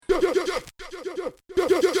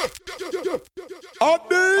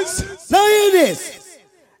Addies. Now hear this.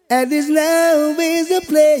 Addies now is a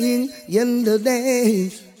playing in the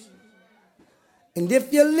dance. And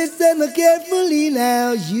if you listen carefully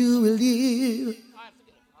now, you will hear.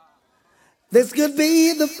 This could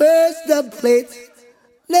be the first dubplate,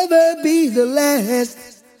 never be the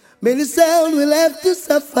last. Many sound will have to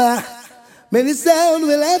suffer, many sound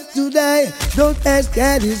will have to die. Don't ask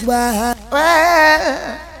Addies why.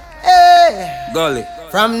 Well, hey. Gully.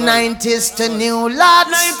 From 90s to new lots,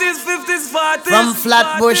 90s, 50s, 40s, from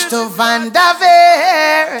Flatbush to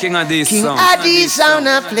Vanderveer. King Addies King sound. Addies sound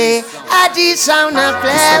a play, Addies sound a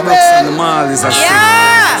play. The mall is a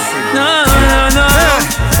Yeah. No.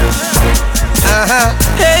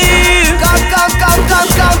 Hey.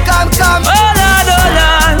 Come. Oh Lord.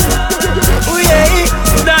 Ooh, yeah.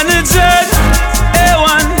 Danny Jen.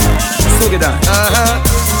 A1. Look at that.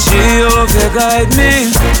 Jehovah guide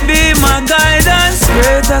me, be my guidance,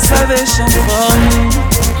 greater salvation for me.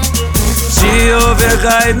 Jehovah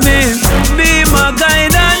guide me, be my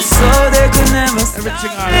guidance, so they could never stop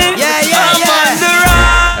Everything me. alright. Yeah. I'm on the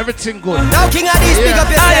run. Everything good. Now King Addies, pick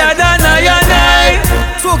up Higher yourself. than I.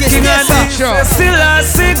 King Addies, still I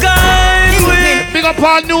see guide me. Big up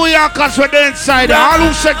all New Yorkers with the inside. All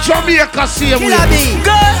who said Jamaica see him with.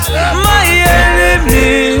 God, my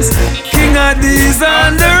enemies, King Addies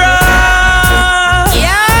on the run.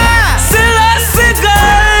 Yeah. Still I see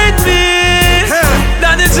guide me.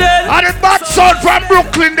 Danny Jen. And the bad sound from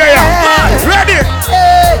Brooklyn there. Ready?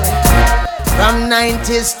 From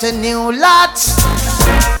 90s to new lots,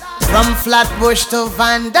 from Flatbush to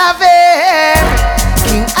Vanderveer.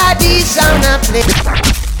 King Addies on a play.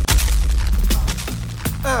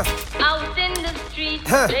 Out in the street,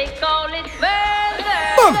 they call it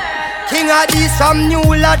murder. King Addies from new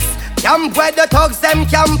lots, camp where the thugs them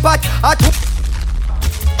camp at.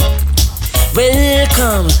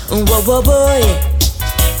 Welcome, whoa boy.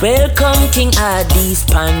 Welcome, King Addies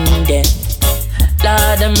Pande.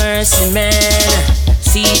 Lord of mercy, man.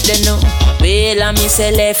 See the no. Well, I miss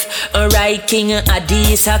a left. Alright, King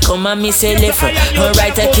Addies. Come on, miss a left.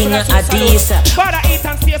 Alright, King Addies.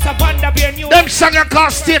 Them song you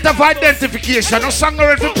call State of Identification. No song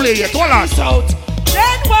already play yet. Hold on.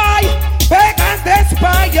 Then why? Pagans they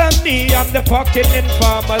spy on me. I'm the fucking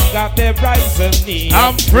informers got their rights on me.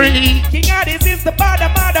 I'm free. King Addies is the bad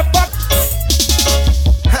motherfucker.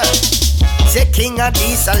 Say King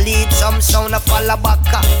Addies a lead some sound a fall back.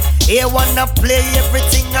 He wanna play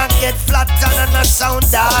everything and get flatter and a sound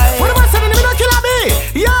die. What am I saying? Me no kill me.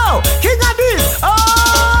 Yo, King Addies.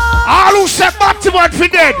 Oh. All who said Baltimore for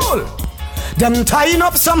dead. Them tying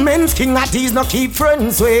up some men's King Addies no keep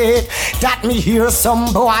friends with. That me hear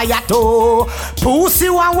some boy at all. Pussy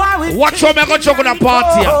one worry. Watch how me go jump on a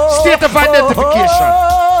party. State of Identification.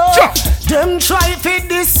 Jump. Them try feed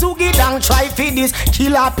this Sugi, don't try feed this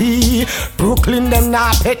Killer P. Brooklyn, them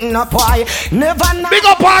not petting up why. Never know. Big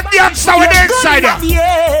up on the answer with the insider.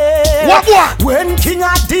 Yeah. What? When King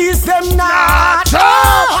Addies, them not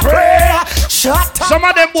afraid. Shut up. Some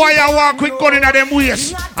of them boy you walk with gun in them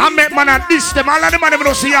waist. I make man at this them. All of them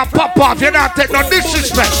don't see you pop off. You not take no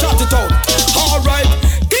disrespect. Shut it out. Alright.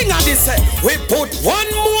 King Addies say, we put one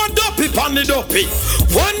more dopey on the dopey.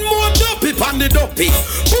 One more dopey on the dopey.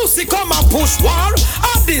 Pussy come and push war.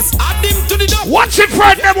 Addies, add him to the dopey. What's in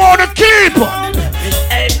front them want to keep?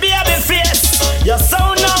 Hey, baby face, your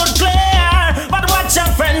sound out clear. But watch your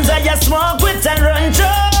friends that you smoke with and run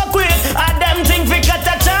joke with. And them think we got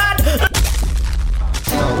a chat.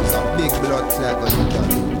 Sounds a big blood clot when you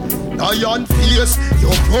done. Iron face, you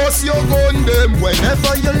post your gun them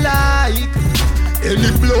whenever you like.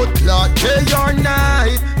 Any blood clot day or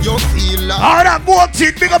night, you feel like. All that boat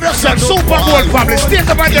teeth, big up yourself. Super Bowl family, State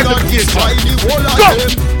of Identification. Go.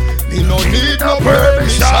 We no need no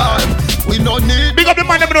permission. We no need. Big up the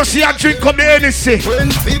man them don't see a drink come the NSC.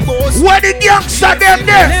 Where the gangster them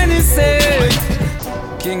there?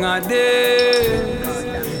 King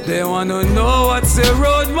Addies, they wanna know what's the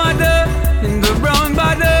road mother in the brown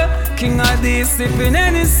bottle. King Addies sipping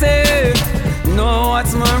NSC. Know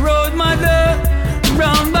what's my road mother?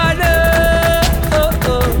 Brown bottle. Oh.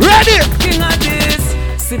 Ready? King Addies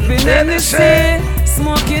sipping NSC,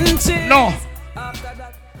 smoking cheese. No.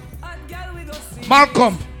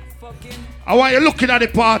 Malcolm, I want you looking at the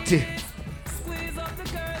party.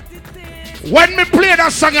 When me play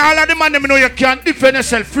that song, all of the man them know you can't defend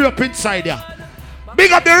yourself free up inside ya.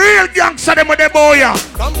 Big up the real gangster them with the boy ya.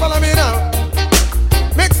 Come follow me now.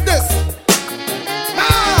 Mix this.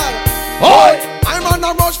 Oi! I'm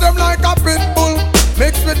gonna rush them like a pit bull.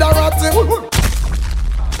 Mix with the ratty.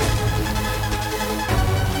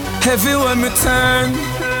 Heavy when me turn.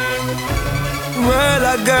 One world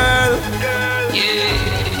a girl.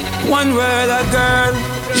 One world a girl.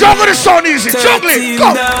 Juggle the sound easy. Juggle it.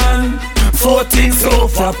 Go. 14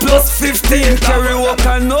 sofa plus 15 carry walk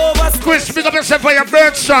and over. Chris, pick up yourself for your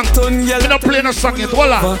bird song. You don't play no song yet.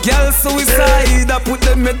 Voila. Girl suicide, I put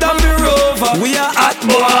them down the rover. We are hot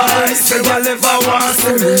boys. Say girl ever want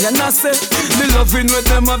see me. And I say, the loving with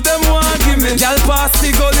them of them want give me. Girl pass the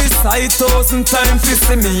gully side 1,000 times to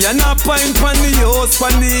see me. And I pint pan the house,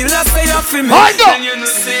 pan the hill, I say I feel me. Then you know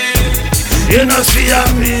see, you know see a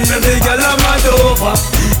me. The girl I'm mad over.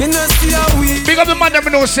 You know see how we. Big up the man them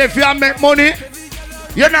know say if you make money,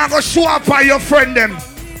 you're not gonna show up by your friend them.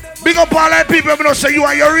 Big up all the people know say you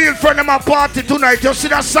are your real friend them at party tonight. You see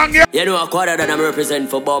that song here? You know a quarter that I'm represent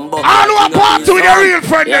for Bumbo. All who are party with your real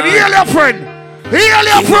friend them. Heal your friend. Heal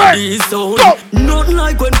your friend. Go. Not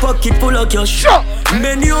like when pocket full of cash. Sure.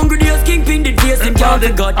 Many hungry days kingpin the face him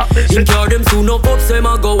carry God. Him carry them soon up so him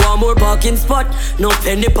a go one more parking spot. No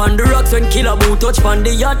penny pon the rocks when killer boot touch pon the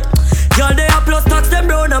yacht. Y'all they a plus tax them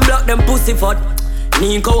brown and black them pussy fat.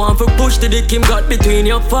 Nico want for push the dick him got between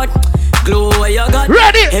your foot. Glow where you got.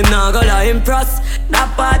 Ready. Him not gonna impress.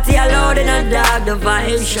 That party allowed in a dog the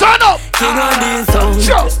vibe shot. Turn up. King of these songs.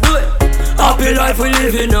 Sure. Let's do it. Happy life we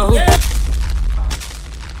living now. Yeah.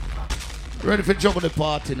 Ready for juggle the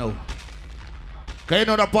party now. Cause you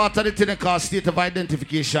know the part of the thing called state of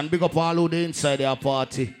identification. Big up all who they inside their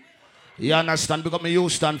party. You understand? Big up my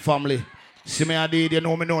Houston family. See me Addies, you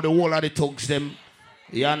know me know the whole of the thugs them.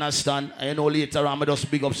 You understand? And you know later on me just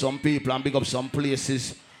big up some people and big up some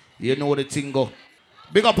places. You know the thing go.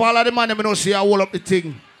 Big up all of the man them know see I hold up the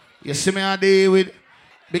thing. You see me Addies with.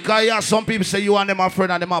 Because yeah, some people say you and them are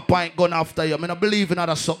friend and them are point gun after you. I don't believe in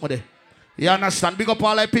that something there. You understand? Big up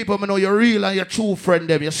all the people me know you're real and you're true friend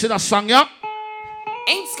them. You see that song, yeah?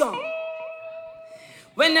 Ain't gone.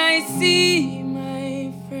 When I see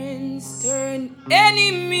my friends turn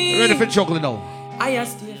enemies. Ready for juggling now? I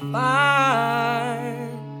stay far.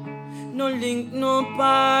 No link, no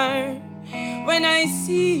par. When I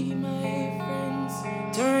see my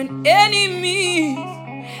friends turn enemies,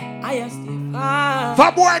 I stay far.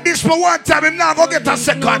 For boy, this for one time, him now go get a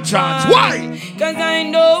second chance. Why? Cause I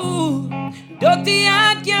know dirty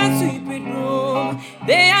heart can't sweep it broom.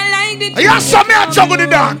 They are like the you saw me a juggle the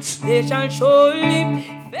dance. They shall surely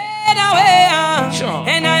fade away. Sure.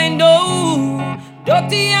 And I know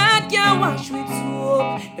dirty heart can't wash with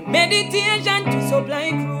soap. The meditation twist up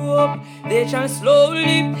like rope. They shall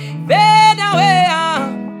slowly fade away.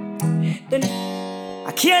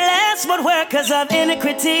 I care less what workers of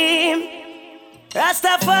iniquity.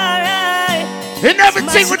 Rastafari. In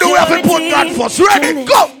everything we do, we have to put God first. Ready?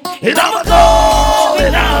 Go! It never go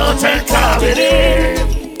without a covenant.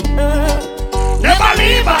 Never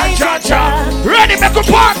leave my church. Ready, make a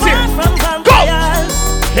party. Go!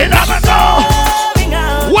 It never go.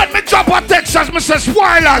 When me drop a Texas, me say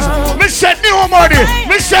spoilers. Me say new money.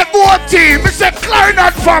 Me say good team. Me say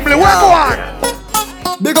clarinet family. Where go on?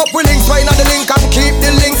 Big up we links, why not the link and keep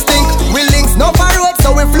the links stink. We links no far road,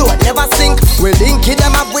 so we float, never sink. We link it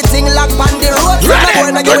them up with thing like on the road.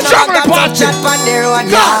 Ready, good jungle party.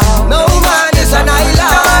 No man is an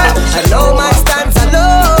island, and no man stands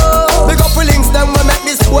alone. Big up we links, them we make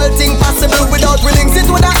this whole thing possible. Without we links, it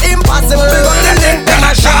would have impossible. Big up the link, them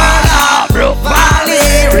a Shala,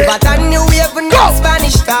 Valley, Riverton, New Haven,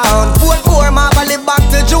 Spanish Town. Fort Moore, Marvally, back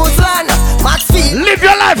to Jerusalem. Live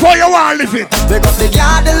your life how you want to live it. Pick up the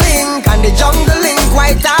garden link and the jungle link,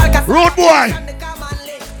 white dark. Road boy,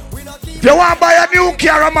 if you want to buy a new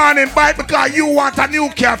car, man, buy it because you want a new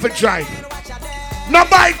car for drive. Not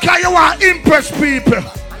buy it because you want to impress people.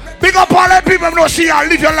 Big up all the people who see you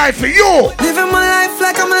live your life for you. Living my life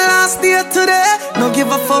like I'm the last day today. No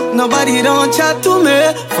give a fuck, nobody don't chat to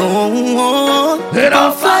me. They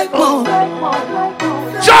don't fight more.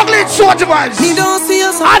 Juggling sort of vibes. He don't see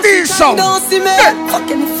us. Addies song. Don't see me.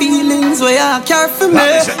 Fucking feelings where I care for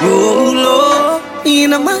me. Oh Lord,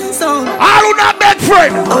 in my song. I do not beg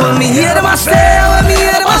friend. When me hear them I say, when me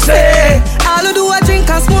hear them I say, all I do I drink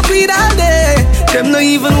and smoke weed all day. Them not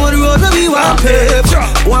even what the road where we want pay.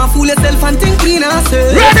 One fool yourself and think clean and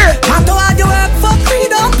say. Ready? Matter what you work for, free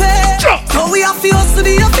don't pay. So we have to to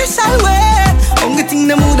the official way. Only thing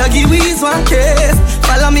the mood I give is one case.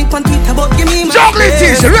 Follow me on Twitter but give me my juggling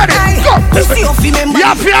teacher, ready? Go! You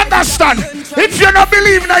have to understand. If you don't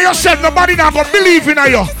believe in yourself, nobody not gonna believe in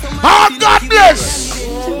you. Oh, God bless.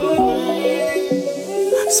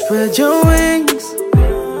 Spread your wings.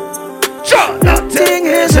 Nothing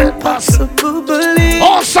is impossible. Believe.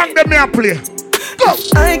 Oh, song them me a play. Go.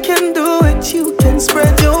 I can do it. You can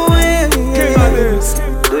spread your wings.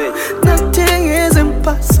 Nothing is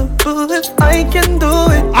impossible. If I can do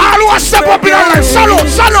it. All who step up in our life.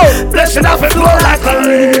 Salute. Blessing off and flow like a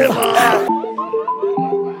river.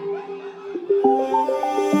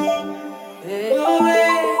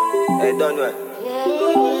 Hey, don't do it.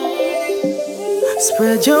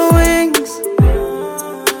 Spread your wings.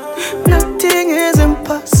 Nothing is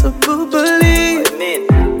impossible, believe.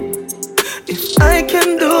 If I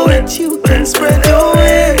can do it, you can spread your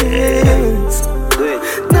wings.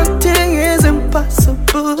 Nothing is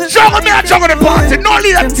impossible. Juggle me and juggle the party, no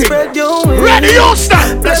late. Ready, you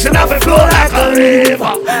stand. Blessing off and flow like a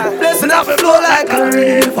river. Blessing off and flow like a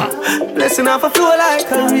river. Blessing off a flow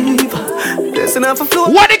like a river. Blessing off a flow.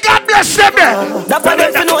 What did God bless them there? That part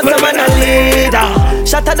if you know someone a leader.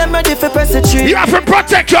 Shatter them ready for press the tree. You have to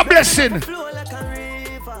protect your blessing.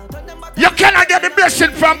 You cannot get the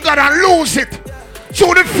blessing from God and lose it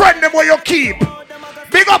through the friend them where you keep.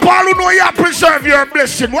 Big up all who know you have preserve your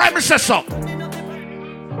blessing. Why me say so?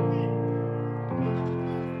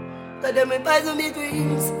 But them advise on me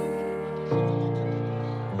dreams.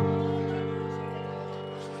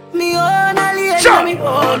 Me own alien, sure. Me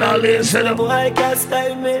own alien. So the boy can't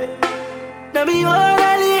style me. Now me own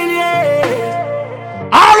alien, yeah.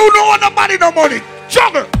 All who know nobody no money.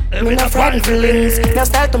 Juggle. Me not front feelings. Now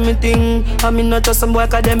start to me thing. I mean not just some boy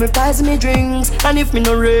academic prize me drinks. And if me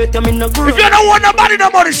no rate, I mean no grow. If you don't want nobody no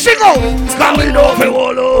money, sing out. Coming over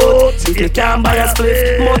all out. If you can't buy a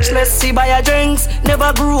split, much less see buy a drinks.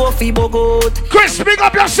 Never grew off feeble goat. Chris, big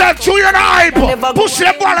up yourself, chew your hype. Push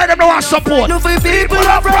them ball like them no want support. No for people,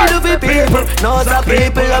 I pride of the people. No the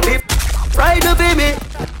people, I be pride of me.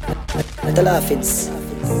 The laughings.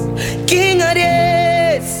 King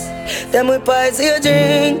Addies. Them we pies your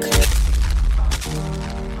drink.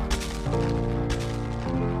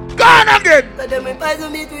 Gone again. But them we pies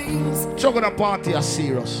on me dreams. Juggle the party are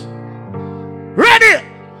serious. Ready?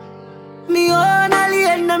 Me own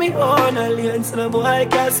alien, na me own alien. So the boy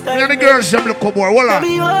can't stand. Me and the girls them look up more. Hold on.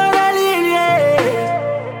 Me own alien,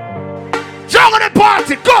 yeah. Juggle the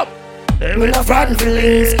party, come. Me not front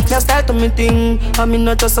feelings. Now start to me thing. I mean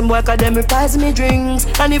not just some boy academic prize me drinks.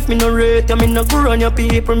 And if me no rate, I mean no grow on your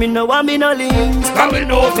people. Me no want me no links.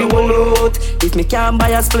 Coming over all out. If me can't buy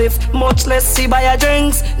a spliff, much less see buy a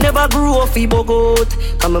drinks. Never grew off feeble goat.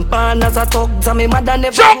 Coming pan as a talk, and me mother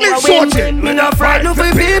never win. Me not fried of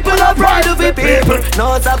the people, I pride of the people.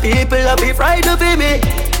 No the people, I be fried of me.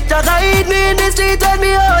 Just hide me in the street and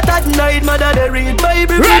me out at night. Mother they read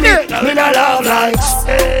Bible. Ready? Me not love lights.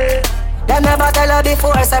 Them never tell her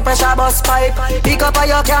before, say pressure bus pipe. Pick up how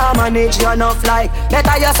you can't manage your enough like.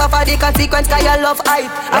 Better you suffer the consequence cause you love hype.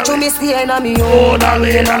 I show me staying on me own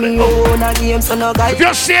lane, on me own game, so no guy. If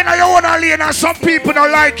you're staying on your own lane and some people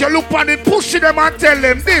don't like you, look on it, push them and tell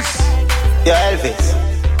them this. Yo, Elvis.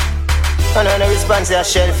 No response, you're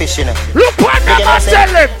shellfish, you know. Look on them and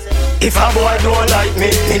tell them. If a boy don't like me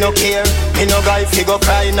no care. Me no guy figure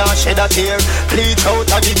cry, nah shed a tear. Bleach out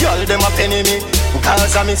of the girl, them a penny me.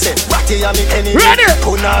 Cause I me say, Ratty a me enemy. Ready?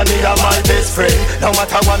 Punani a my best friend. No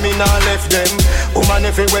matter what me nah left them. Woman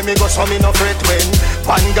everywhere me go, so me no fret when.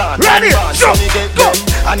 One gun, ready? So me get them.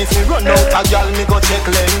 And if me run out a girl, me go check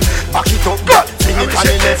them. Back it up, fling it on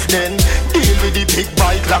the left then. Deal with the big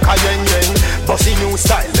bike like a yen. Bossy new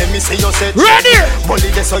style, let me see you set. Ready? Bully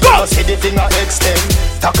this so you go see the thing a extend.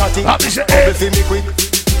 Takating, bubble for me quick.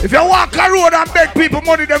 If you walk a road and beg people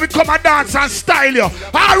money, they will come and dance and style you.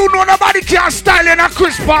 All who know nobody can style you in a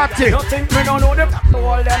Chris party. You think me don't know them,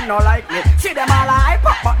 all them no like me. See them all hype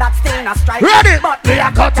up, but that's still not strike. Ready? But me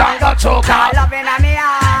a cut and got choke out. Loving a me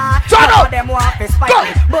heart. Turn up. Them want to spite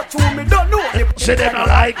me, but to me don't know. See them no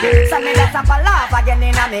like it. So me let's have a laugh again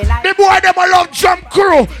in a me night. The boy them a love jump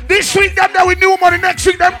crew. This week them there with new money, next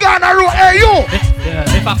week them gone a road. Hey you.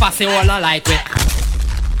 If I pass it all not like it.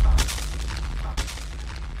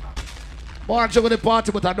 I want to go to the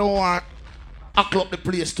party, but I don't want to clock the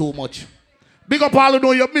place too much. Big up all who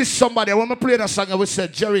know you miss somebody. When we play that song, we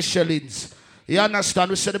said Jerry Shellings. You understand?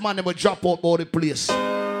 We said the man will drop out about the place.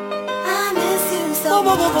 I miss you so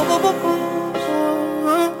much.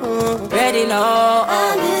 Ready now.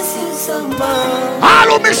 I miss you so much. All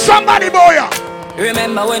who miss somebody, boy.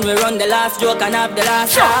 Remember when we run the last joke and have the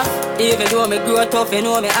last laugh? Even though me grow tough, you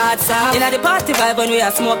know me hard soft. Inna the party vibe when we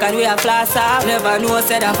have smoke and we have flash off. Never know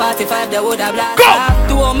said at 45 they would have blast off.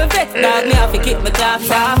 To all me vet dog, me have to kick my class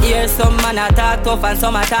off. Hear some man a talk tough and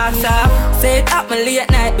some a talk soft. Say it happen late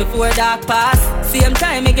night before dark pass. Same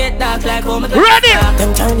time me get dark like home. Ready?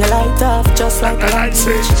 Them turn your light off just like a light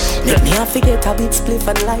switch. Let me have to get a big spliff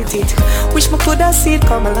and light it. Wish me could have seen it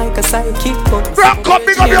coming like a sidekick. Rock up,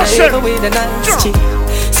 big up yourself.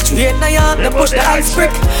 Straight now you they push the ice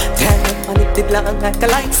brick. Damn, and it did long like a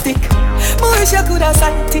light stick. Wish you could have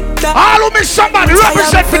sight it down. All who miss somebody,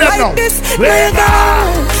 represent for them now. May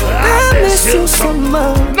God bless you some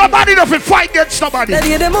more. Nobody doesn't fight against somebody. Because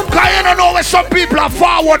you don't know where some people are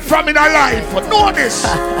forward from in their life. Know this.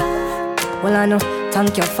 Well, I know.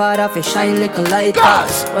 Thank your father for shine little light.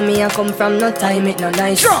 When me I come from, no time it no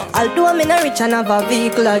nice. Although me not rich and have a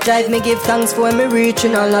vehicle I drive, me give thanks for me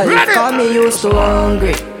reaching a life. Cause me used to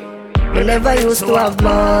hungry, me never used to have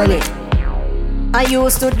money. I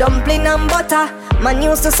used to dumpling and butter. Man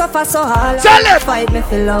used to suffer so hard. Tell him. Fight me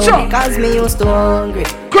feel lonely. Cause me used to hungry.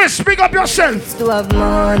 Chris, pick up yourself. Used to have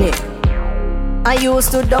money. I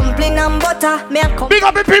used to dumpling and butter. Me a come. Big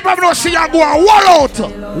up the people who don't see you go and wall out.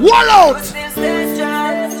 Wall out.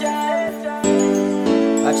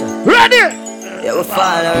 Ready? Yeah, we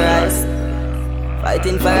follow rise.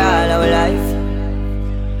 Fighting for all our life.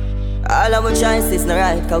 All our choices not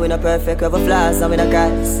right. Cause we not perfect, we have flaws and we not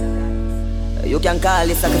Christ. You can call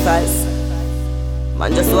it sacrifice.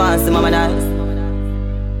 Man just wants to mama nice.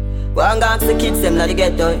 Go and ask the kids them now they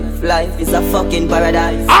get to if life is a fucking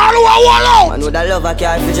paradise. All who are wall out. Man with a love a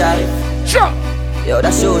car for drive. Sure. Yo,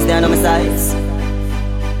 that shoes there on my sides.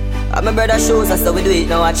 And my brother shoes, that's how we do it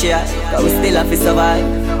now at cheer. Cause we still have to survive.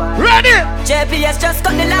 Ready? JPS just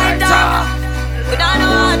cut the light down. We don't know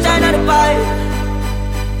how to turn on the pipe.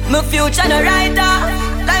 My future no rider.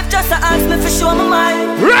 Life just a ask me for show my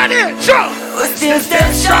mind. Ready? Sure. We still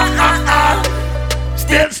stay strong.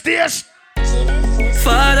 Still.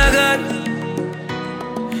 Father God,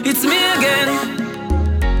 it's me again.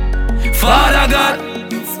 Father God,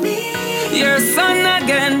 it's me. Your son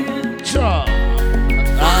again. Sure.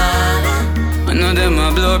 I know them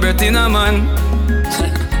a blow breath in a man.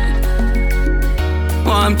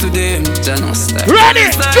 Want to them, Janos.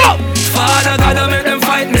 Ready? Go! Father God, I make them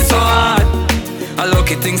fight me so hard. I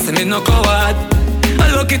lucky things to me no coward.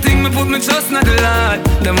 A lucky thing me put me trust in the Lord.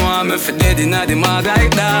 Them want me for dead in the mag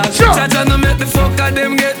like that. Sure. Jaja no make the fuck of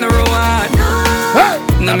them get no reward. Hey.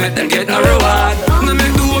 No make them get no reward. No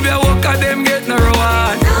make the hope ya work of them get no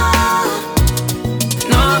reward.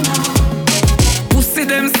 No. Pussy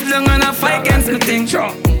them still and I fight against me thing.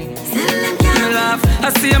 Sure. Me laugh. I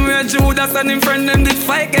see him where Judas and him friend them did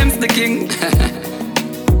fight against the king.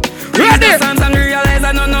 Ready? And realize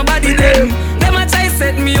I know nobody them. Them a try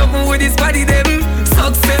set me up with this body them.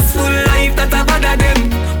 Successful life that I bother them.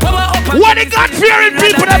 Power up and what they got fearing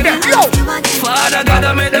people that them? Yo! Father God,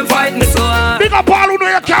 I made them fight me so hard. Big up all who know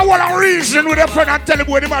you can't want a reason with a friend and tell him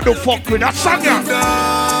what him do fuck with. That song ya.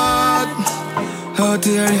 How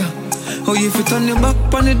dare you? Oh, if you turn your back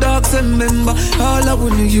on the dogs and remember all I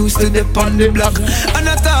when you used to dip on the block. And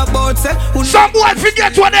I talk about say some boy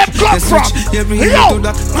forget where them come from. Yo!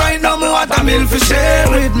 Right now me want a meal for share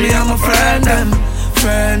with me and my friend them.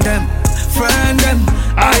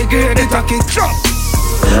 I get it a kick.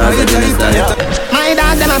 My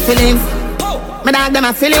dog them a feeling. My dog them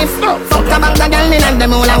a feeling. Fuck about the girl in and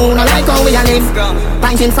them all a who no like how we a live.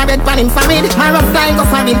 Pinting for bed, panning for weed. My rough guy go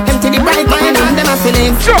for it. Empty the bright. My dog them a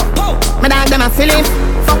feeling. My dog them a feeling.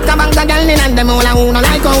 Fuck about the girl in and them all a who no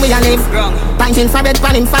like how we a live. Pinting for bed,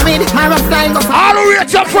 panning for weed. My rough guy go for it. All the way to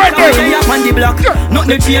your friend. On the block,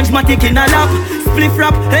 nothing change, my tick in a lap. Spliff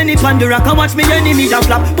rap, any pan the rock, I watch me enemy a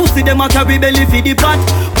flap. Pussy them a carry belly for the pot.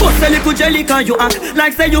 Post a little jelly can you act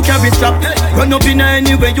like say you carry strap. Run up in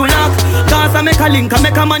any way you lock. Cause I make a link, I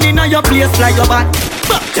make a man in your place like your back.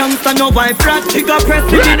 Youngster no wife rat, she got press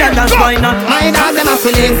with the that's why not. My dog them a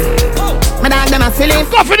feeling. My dog them a feeling.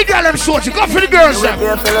 Go for the girl them short, go for the girls them.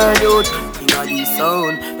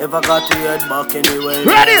 Never got to head back anyway.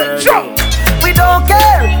 Ready, jump. We don't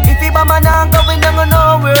care if he by man and go, we never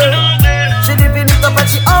nowhere. She living it up and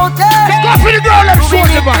she out there. Go for the girl them short,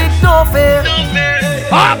 man. No fair.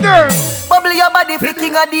 Ah, girl. Bubble your body for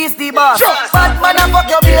King Addies the boss. Bad man and fuck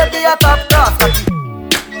your baby a top class.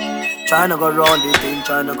 Tryna go round the thing,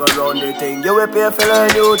 tryna go round the thing. You will pay for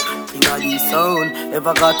learn youth. King Addies sound.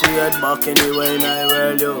 Never got to head back anyway in I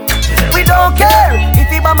world you. We don't care if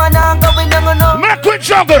he by man and go, we never know. Make we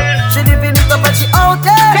juggle. She living it up and she out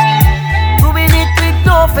there. Doing it with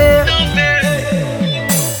no fear.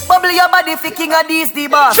 Bubble your body for King Addies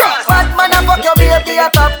the boss. Bad man and fuck your baby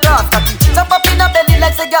a top class. Jump up in a belly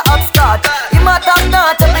like say you're upstart. Him a top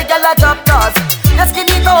notch, every girl a drop class. Your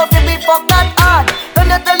skinny toe fi be fuck that hard. Don't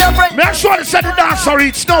you tell your friend. Make sure they set the dancer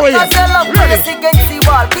reach now here. Cause your love place against the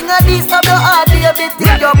wall. King Addies from your heart, baby,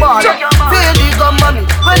 till your ball. Feel the gun mommy,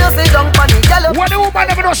 when you say don't panic. When the woman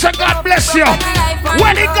never know say God bless you.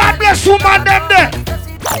 When the God bless woman them there.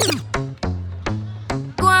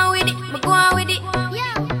 Go on with it, go on with it.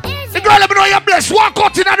 The girl let me know you're blessed. Walk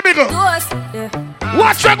out in the middle.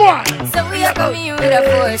 Watch you go on. So we are coming with a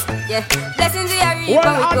force. Yeah. Blessings we are reaping, we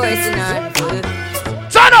coursing on.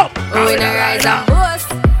 Turn up. We in a rise and boast.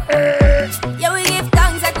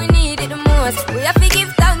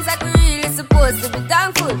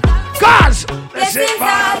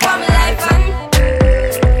 Blessings all for my life and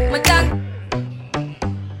my tongue.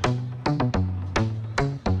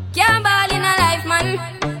 Can't ball in a life, man.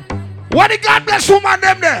 What the God bless woman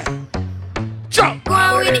them there? Jump. Go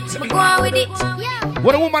on with it, go on with it.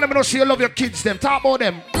 What the woman them don't see you love your kids them. Talk about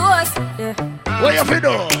them. Toast. What you feel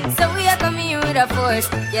do? So we are coming here with a force.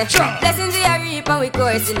 Yeah. Blessings we are reap and we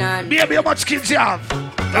coursing on. Baby, how much kids you have?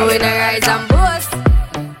 We in a rise and boast.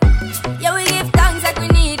 Yeah, we give thanks that we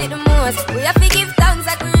need it the most. We have to give thanks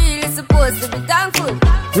that we really supposed to be thankful.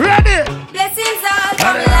 Ready? Blessings all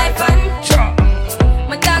for my life and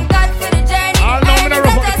my thank God for the journey. I'll know when I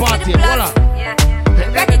rough up the party. Hold on. Yeah.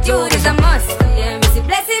 Gratitude is a must. Yeah, me see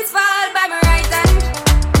blessings fall by my right hand.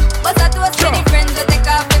 But I toast to the friends that take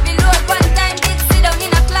off every load. One time did sit down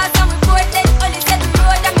in a class and we bored then only set the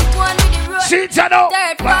road and we go on with the road. See, Chano.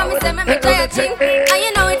 Third form, we say me try a thing. And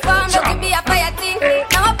you know it form, that could be a fire thing.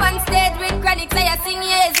 Now up on stage with chronic, say I sing,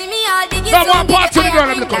 yeah, see me all digging. Come on, part to the girl,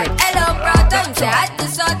 I'm looking. Hello, brother, you say I had to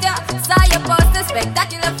shot ya. Saw your poster,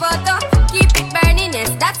 spectacular photo. Keep it burning,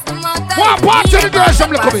 yes, that's the motto. One part to the girls,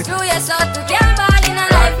 I'm looking. Through your shot to can't ball in a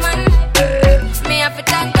life, man. Me have to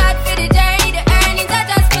thank God for the journey, the earnings are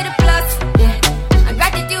just for the plus. Yeah, and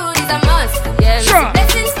gratitude is a must. Yeah, sure.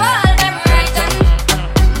 Blessings fall by my right hand.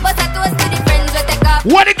 But I toast to the friends that take off.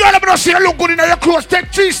 What the girl I'm gonna see you look good in your clothes?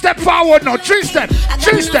 Take 3 steps forward now. 3 steps.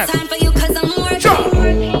 3 steps. Time for you 'cause I'm working.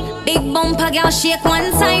 Sure. Big bumper girl shake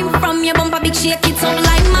one time. From your bumper big shake it up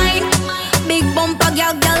like mine. Big bumper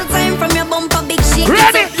girl time. From your bumper big shake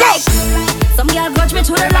ready, it up like. Some girl grudge me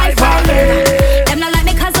to the life I live. Them not like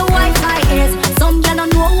me 'cause the Wi-Fi is. Some girl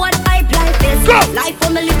don't know what life is. Go. Life for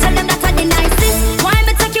me little them that are the nicest. Why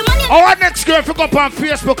me take your money? Our next girl if you go up on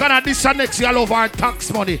Facebook and this and next year over our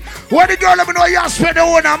tax money. What the girl let me know you spend the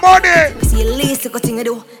owner money? See the least you thing you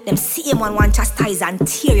do. Them same one want chastise and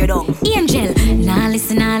tear you down. Angel, nah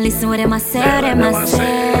listen what them a say, them a say.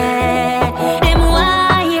 Them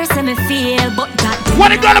why hear say me feel, but that. What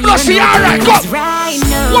the girl let me know see alright, go. Right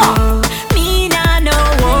now, what? Me nah no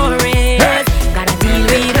worries. Hey. Gotta deal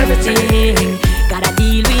with everything. Gotta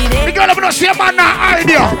deal with it. The girl let me know see a man not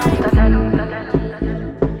idea.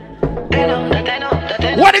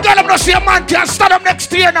 What the girl I'm not see a man can stand up next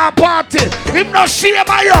to you in a party. Him not see him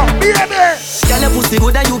my young baby. Girl, your pussy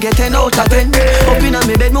good and you get 10 out of 10. Up in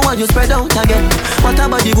me bed, me want you spread out again. What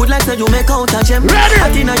about the good like so you make out a gem? Ready?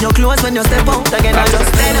 Hot in your clothes when you step out again. I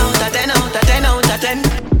just 10 out of 10 out of 10 out of 10.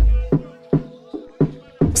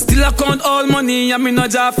 Still I count all money, and me no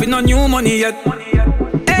job for no new money yet.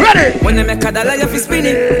 Hey, ready? When they make a dollar, you fi spin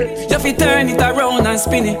it. You fi turn it around and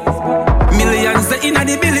spin it. Millions they inna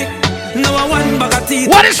the billy. No one bag of teeth.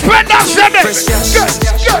 What is spend that seven? Fresh cash.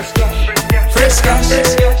 Fresh cash.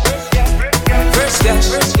 Fresh cash.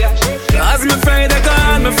 As me Friday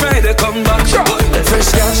gone, me Friday come back.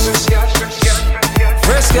 Fresh cash.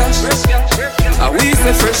 Fresh cash. I we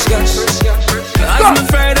say fresh cash. As me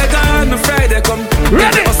Friday gone, me Friday come.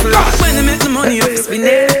 Ready? When they make the money, you spin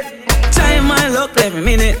it. Time my luck every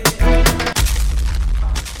minute.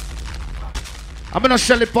 I'm gonna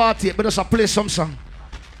sell the party, but just play some song.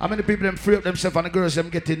 How many people them free up themselves and the girls them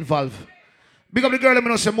get involved? Big up the girl, let me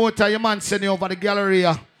know say more time your man send you over the gallery.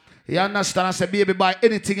 You understand? I say baby buy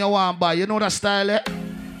anything you want buy. You know that style eh?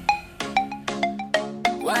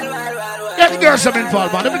 Yeah, the girls them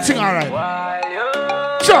involved man. Everything alright.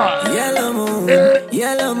 Sure.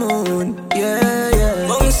 Yellow moon, yeah.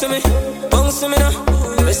 Bounce to me now.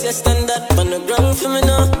 Press your stand up on the ground for me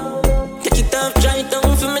now. Take it off, try it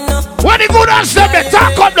down for me now. What the good answer me?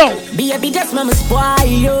 Talk up now. Baby, just mama spoil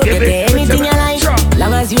you. Get anything you like.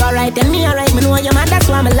 Long as you alright, tell me alright. Me know you're mad, that's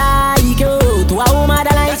why me like you. To a woman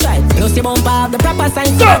that likes right. Plus the bump have the proper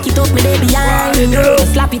signs. So back it up, me lay behind you.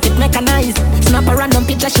 Slap it mechanized. Snap a random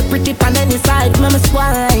picture, she pretty pan any side. Mama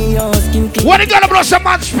spoil your skin clean. What the girl about some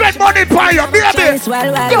man spend money by you, baby?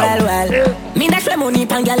 Well. Me dash my money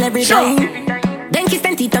pan girl every time. Then kiss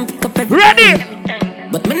and teeth and pick up every ready?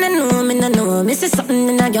 But me no know, me see something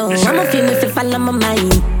in a girl. I'ma feel me fall on my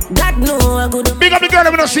mind. God know I go to. Big up the girl,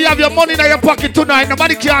 I'm gonna see you have your money in your pocket tonight.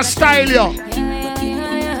 Nobody can style you.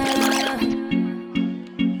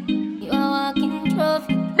 You are walking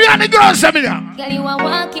trophy. Me and the girls, say me now. Girl, you are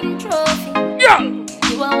walking trophy. Yeah.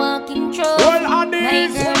 You are walking trophy. Well, Addies.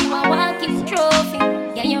 Nice girl, you are walking trophy.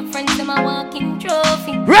 Yeah, your friends them are walking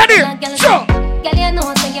trophy. Ready? Sure. Girl, you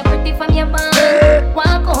know so you're pretty from your band.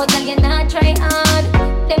 Walk out, girl, you not try hard.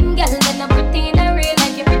 Them girls that not pretty in a real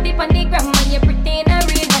life. You're pretty from the gram and you're pretty in a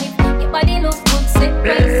real life. Your body look good, set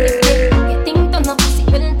right, set right. You think turn up pussy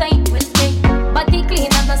well tight, well straight. Body clean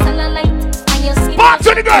and no cellulite. And you see back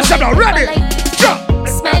to the girls, now ready? Sure.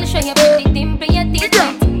 Smile, show your pretty dimple, your teeth.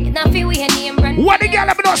 You not feel we your name brand. What the girl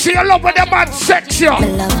I'm gonna see you love when the man sex you. I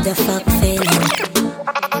love the fuck feeling.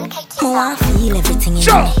 I feel everything in me.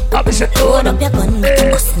 Load up your gun, make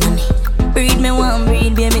it bust in me. Breed me one,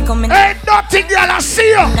 breed, baby, come in. Ain't nothing, girl, I see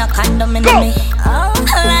you. No condom in me. Oh,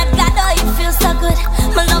 Lord God, oh, you feel so good.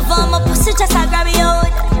 My love on my pussy, just I grab your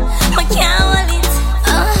hood. I can't hold it.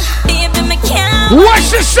 Baby, me can't. What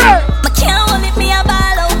she say? I can't hold it, me a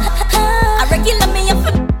ball out. I regular me up.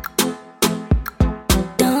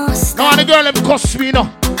 No, the girl, them cuss me, no.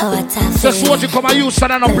 Just what you come and use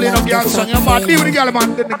and not play no gangster. You're mad, leave the girl,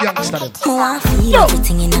 man, then the gangster. No.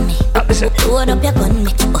 Everything in me. Load up your gun,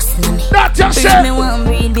 make it bust in me. That just said. Me one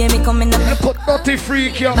breed, baby, come in me. Put dirty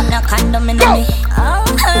freak, yo. But no condom in me. Oh,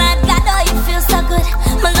 Lord God, oh, you feel so good.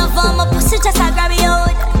 My love on my pussy, just I grab your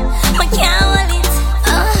hood. I can't hold it.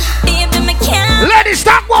 Baby, me can't. Ladies,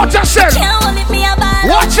 stop what you said. Can't hold it, me a ball.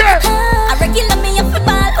 Watch it. I regular me up a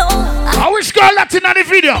ball. I wish girl that in the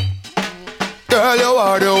video. Girl, you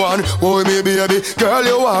are the one, boy, me baby. Girl,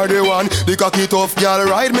 you are the one. The cocky tough girl,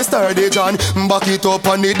 ride me sturdy John. Back it up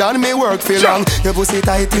on the dan, me work for long. Your pussy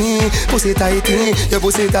tighty, pussy tighty. Your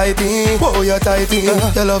pussy tighty, oh you tighty. You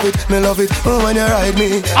love it, me love it. Oh, when you ride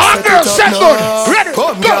me. Girl, set good, ready,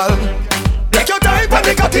 come, girl. Take your time on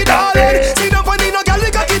the cocky, darling. Sit up on the no girl,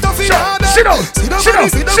 the cocky tough in her. Sit down, sit down,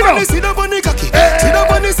 sit down. Sit up on the cocky. Sit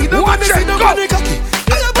up on the, sit up on the, sit up on the cocky.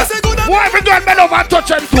 Why every girl bend over and touch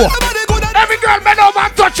her toe? Every girl bend over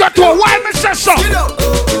and touch her toe. Why me say so? Skin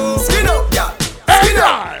up, yeah. Hey,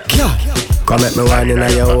 girl. Come at me wine in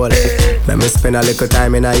your hole. Let me spend a little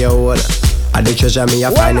time in your hole. I the treasure me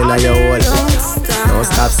a find in your hole. Don't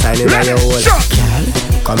stop signing in your hole.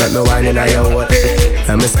 Come at me wine in your hole.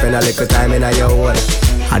 Let me spend a little time in your hole.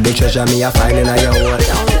 I the treasure me a find in your hole.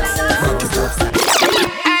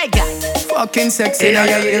 Fucking sexy now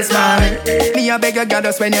your ears for me. Me a beg you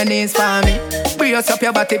goddess when your knees for me. Brace up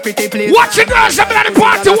your body pretty please. Watch it girls, I'm at the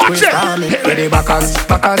party, watch it. Ready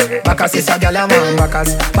Bacchus is a gal a man.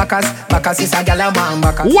 Bacchus is a gal a man.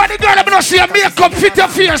 What the girl I'm gonna see a makeup fit your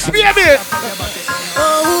face, baby.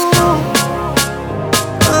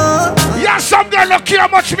 Yeah, some girl look here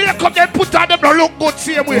much makeup they put on them don't look good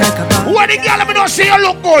same way. What the girl I'm gonna see you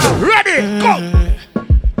look good. Ready, go.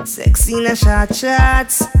 Sexy in a short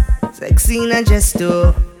shots. Sexy in a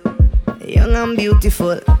gesto, young and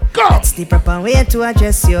beautiful. Go. That's the proper way to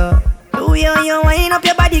address you. Do you wind up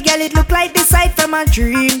your body, girl? It look like the sight from a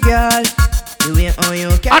dream, girl. Do you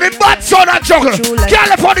can? And the bad son of juggle.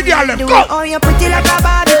 Girl, for the girl, go. Oh, you're pretty like a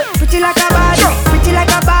Barbie, pretty like a Barbie, pretty like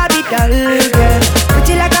a Barbie doll, girl.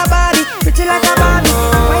 Pretty like a Barbie, pretty like a Barbie.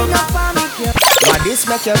 Wind up for me, girl. Why this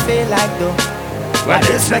make you feel like though? Why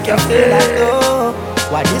this make you feel like though?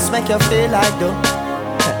 Why this make you feel like though?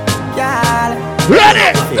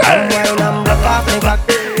 Ready!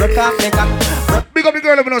 Big up the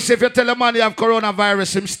girl, let me know if you tell a man you have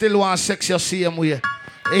coronavirus, him still want sex you see him with.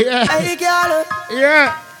 Yeah. Hey girl.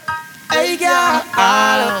 Yeah. Hey girl.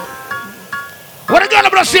 What the girl,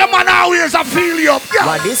 let me know see a man always I feel you up.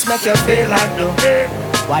 Why this make you feel like though?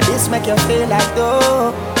 Why this make you feel like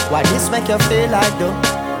though? Why this make you feel like though?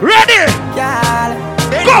 Ready! Girl.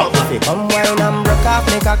 Go! Come wine and broke off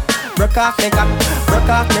me cock. Broke off me cock, broke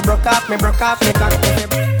off me cock.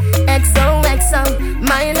 XOXO,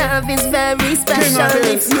 my love is very special.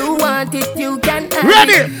 If you want it, you can have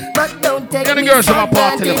Ready? it. But don't take me girls for from my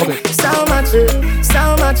party, granted.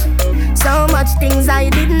 So much things I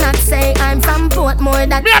did not say. I'm from Portmore.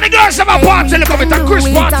 That me and the girls from my party, look at it, a Chris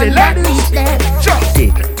party. Let's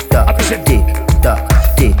tick tock, tick tock,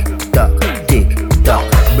 tick tock, tick tock,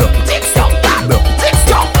 broke it, tick tock, broke it, tick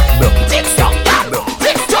tock, broke it, tick tock.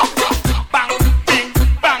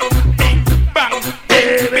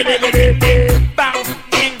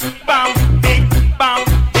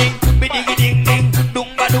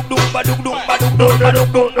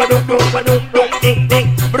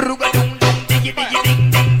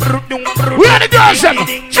 Where the girls at?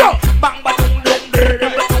 Jump! Go!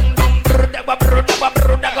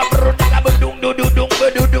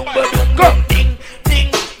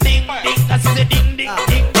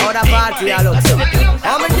 How the party a look so?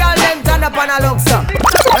 How many girl them turn up and a look so?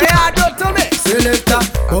 What you do to me? Selector,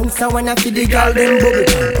 bounce when I see the girl them bubble.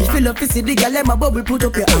 If you love to see the girl them a bubble, put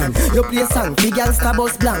up your hand. You play song, the girl star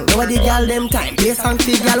bus blank. Now the girl them time, play song,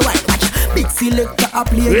 the girl white. Watch, big selector a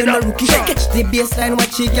play in a rookie. Catch the baseline,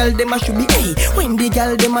 watch the girl them a should be. Hey, when the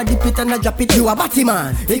girl them a dip it and a drop it, you a batty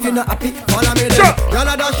man. If you not happy, follow me there. Y'all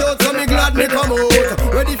a dash out, so me glad me come out.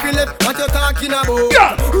 Ready for left, what you talking about?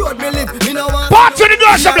 Road me live, me no want. Party the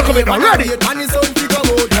girls are coming on, ready? And it's on to come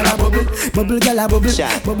out. Bubble, gala bubble,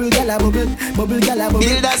 bubble gala bubble, bubble gala bubble.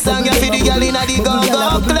 Build that song, you feel the girl in the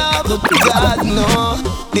go-go club. God no.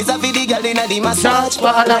 This a for the girl in the massage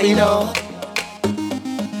parlor, you know.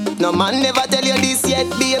 No man never tell you this yet,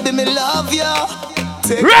 baby, me love you.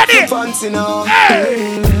 Take ready? Fancy now.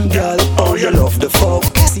 Hey. Girl, oh you love the fuck.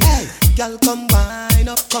 Hey. Girl, come wine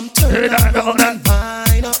up, come turn around and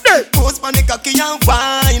wine up. Post on the cocky and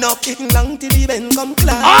wine up. Long till the bend come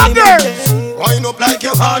climb. Wine up like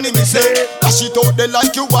you honey, me say. Dash it out there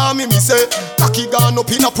like you want me say. Cocky gone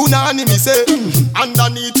up in a punani, me say.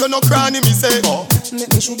 Underneath you no cranny, me say.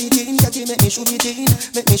 Make me should be teen, catty, make me should be teen.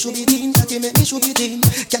 Make me should be teen, catty, make me should be teen.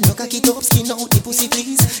 Can you cock it up, skin out the pussy,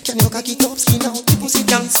 please? Can you cock it up, skin out the pussy,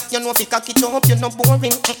 please? You know if you cock it up, you're not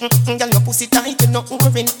boring. Girl, your pussy tight, you're not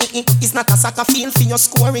boring. It's not a soccer field for your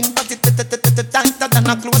scoring, but it's tighter than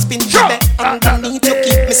a clothespin. Underneath you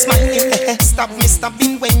keep me smiling. Stop me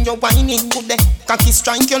stopping when you're whining. Cocky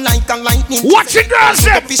strike you like a lightning. Watch it, girl,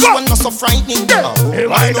 say. This one not so frightening.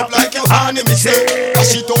 Wind up like you honey, me say.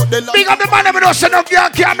 Dash it out the line. Big up the man, me don't say no girl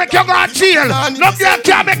can't make you go to jail. No girl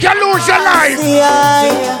can't make you lose your life.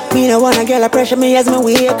 Me no wanna girl a pressure me as me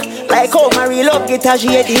wake. Like how my real love get a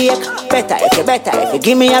headache. Better if you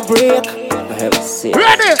give me a break.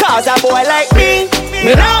 Ready? Cause a boy like me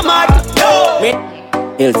no mad. No. Me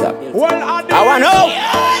Hilltop. I wanna know.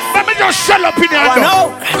 Let me just shut up in your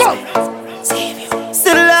door.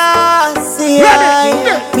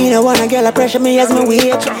 Me no wanna girl a pressure me as me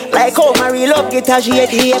wake. Like how my real love get a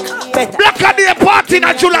headache. Black and Day party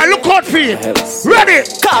in July, look out for you. Ready?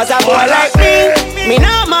 Cause a boy like me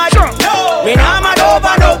no mad. Me no mad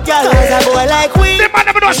over no girl. Cause a boy like we. The man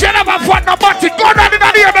never know she never fought no body. Go down in the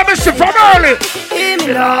ear, me see from early. Him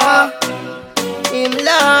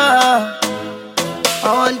love.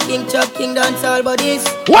 On King Chuck, King dance all bodies.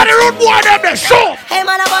 What the road boy them there? Show. Hey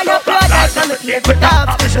man, I'm on your blood like I'm a plate with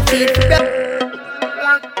top.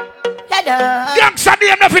 Gangsta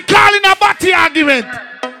them never calling a body argument.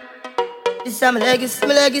 This is my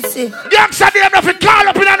legacy. Gangsta them never call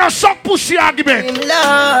up in a suck pussy argument. Him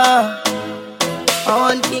love.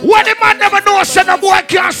 When the man never knows, say the boy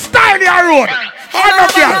can't style your road. Hey man, I'm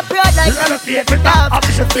on your blood like I'm a plate with top.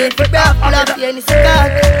 Pull up here in the sky.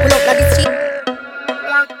 Pull up like the street.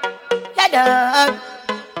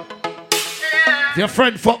 If your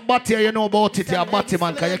friend fuck Batty, you know about it. You're a Batty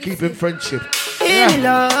man, can you keep in friendship?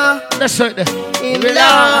 Yeah. That's right there.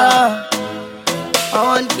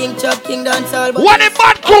 On King Chuck, King dance all bodies. What the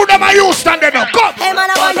bad crew them are you standing up? Come. Hey man,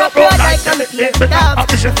 I'm on your blood like I'm a plate with top.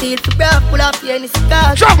 Feel for breath, pull up here in the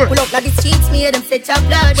sky. Pull up like the streets, me hear them say chop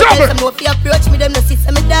blood. But tell some no if you approach me, them no sit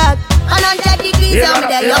some dog. 100 degrees on me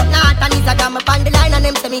there up north. And it's a got me on the line and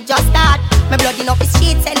them say me just start. My blood in up the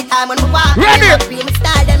streets anytime when we walk. Ready? Free me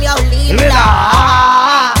style, them you leave me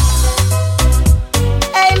la.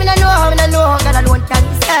 Hey, me no know, God alone can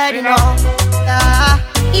decide, you know.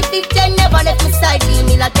 If 10 never left me side,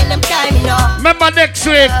 me like tell them time, you know. Remember next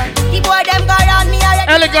week. The boy them got on me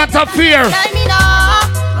already. Elegant Affair. Time, you know.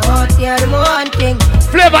 Oh, tear them one thing.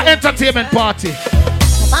 Flavor Entertainment Party.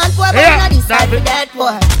 Man, boy, yeah, decide for that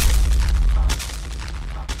boy.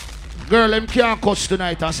 Girl, them can't cuss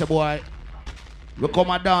tonight. I say, boy, we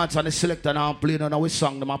come and dance and the selector now play none of we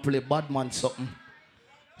song. Them and play bad man something.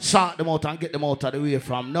 Sort them out and get them out of the way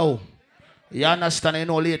from now. You understand? You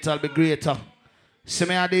know later I'll be greater. See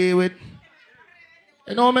me I deal with.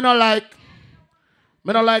 You know me not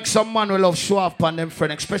like some man who love show off on them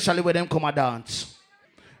friend, especially when them come and dance.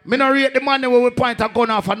 Me not rate the man where we point a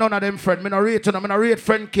gun off and none of them friend. Me not rate them. Me not rate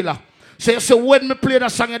friend killer. So you say when me play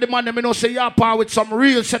that song, the man them, me know say you're part with some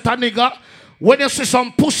real set of nigga. When you see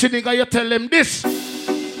some pussy nigga, you tell them this.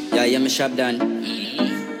 Yeah, me shop done.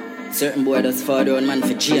 Certain boy does fall down man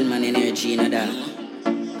for chain man energy in that.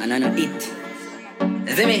 And I know it.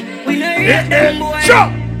 See me? We no rate them boy. Sure.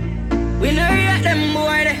 We no rate them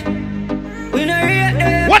boy. We no rate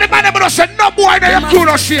them. What the man them say no boy there you cool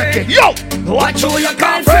or shaking. Yo! Watch who you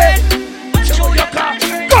call friend. Watch who you call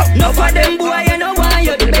friend. Go! No for them boy you know why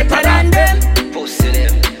you the better than them. Pussy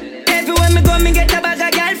them. Everywhere me go me get a bag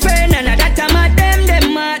of girlfriend. And that time at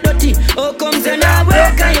them mad dirty. Oh comes you now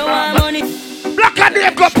work and you want money. Black and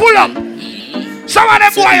Dave go pull up. Some of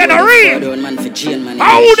them boy in the real.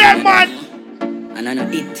 How them man? And I know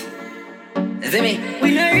it. See me?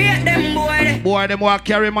 We no rate them boy. Boy, them walk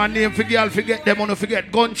carry my name for girl, forget them, wanna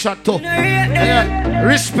forget gunshot too. Yeah.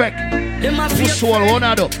 Respect. Who's soul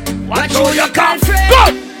wanna do? Watch who you call friend. Go!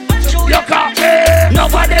 Watch who you call friend. No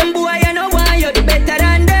for them boy, you know why you the better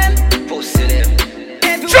than them. Pussy them.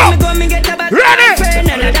 Everywhere me go, me get a bad friend.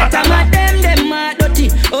 And that time at them mad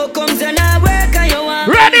dirty. Oh comes you now work and you want.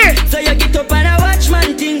 Ready? So you get up and a watch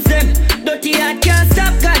man things them. Dirty heart can't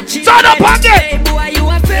stop catching. Turn up again. Hey boy, you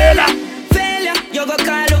a failure. You go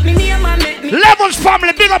call up me name and me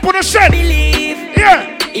family, big up on yourself. Believe.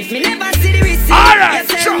 Yeah. If me never see the receipt, alright,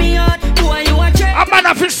 you sell me out. Who are you a check? A man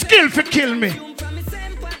of his skill for kill me.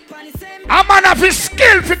 A man of his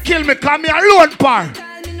skill for kill me, cause me alone par.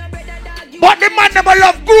 But the man never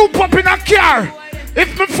love group up in a car.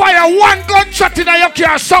 If me fire one gunshot in your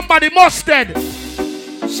car, somebody must dead.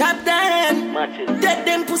 Shot them. Dead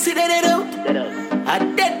them pussy dead out. I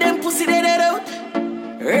dead them pussy dead out.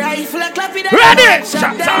 Rifle a clap it out. Ready?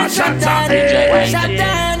 Shot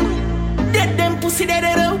down. Dead them pussy dead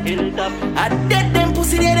out. I dead them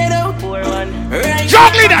pussy dead out.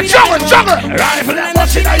 Juggle that, juggle. Rifle that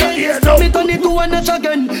pussy in your ear, no. Me turn it to one notch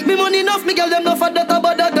again. Me money enough, me girl them no for that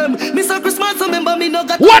about them. Me so Christmas, remember me no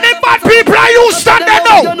got. What the bad people are you stand there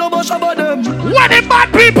now? What the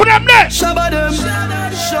bad people them there? Shabba them.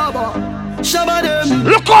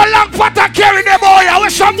 Look how long Potter carry them boy.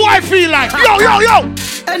 What some boy feel like? Yo.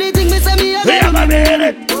 Anything me say me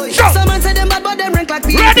it. Someone say them bad but them rank like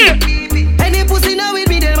me. Ready? Any pussy now with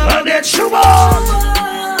me them I'll get sugar.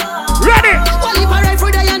 Ready?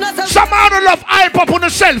 Some man don't love hype up on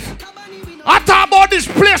yourself. I talk about this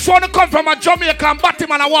place where you come from, a Jamaican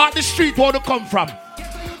Batman, I walk the street where you come from.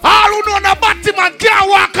 All who know the Batman can't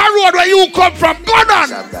walk a road where you come from. Go on.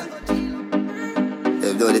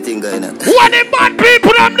 They do the thing going on. What the bad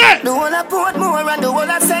people them there? The one I put more and the one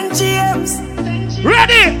I St. James.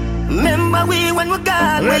 Ready? Remember we when we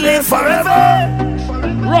gone, we live forever.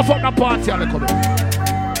 Rough up the party, I'll come in.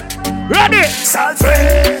 Ready? Salt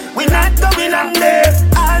free, we not going on there.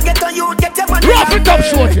 I'll get on you, get your money. Rough it up,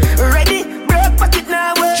 shorty. Ready? Break pocket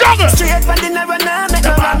now. Juggle. Straight from the narrow now, make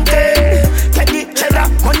a man day. Teddy cheddar,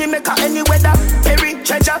 money maker any weather. Perry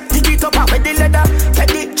treasure, dig it up with the leather.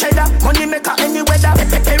 Teddy cheddar, money maker any weather.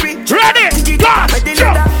 Perry ready? Dig it up with the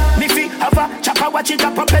leather. Me fi have a chopper, watch it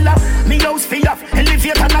a propeller. Me house fi off,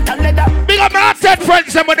 elevator not a leather. Big up my dead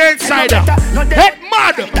friends, some of the insider. Head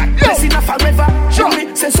mad. That's enough forever. Show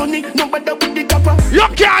me, say Sonny, nobody with the copper. You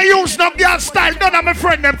can't use no girl style. None of my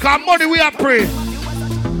friend them, cause money we are pray.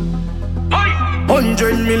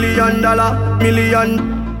 $100 million, $100 million,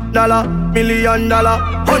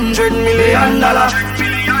 $100 million.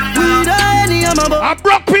 I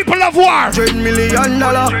broke people of war. $100 million.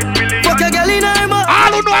 Fuck a girl in her mouth. I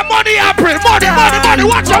don't know money I pray. Money.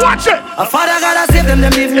 Watch it. A father gotta save them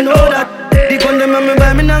even know that. The gun them and me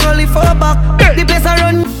buy me not only for back. The place I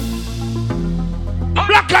run.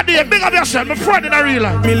 Black Addies, big up yourself, my friend in a real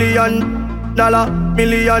life. $1 million,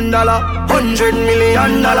 $100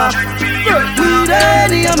 million. With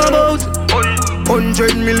any I'm about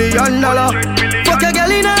 $100 million. Fuck a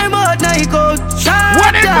girl in her mouth, night out.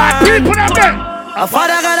 What is my people up there? A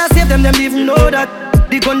father gotta save them even know that.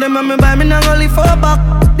 The gun them and me buy me not only for back.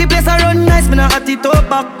 The place I run nice, me not at it up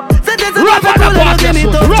back. Say there's a lot of people that give me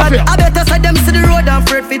tough chat. I better say them see the road and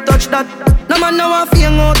afraid fi touch that. No man now a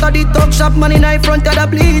fing out of the talk shop. Man in the front of the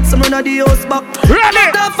bleed, some run of the house back.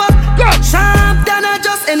 Ready? The fuck? Sharp than a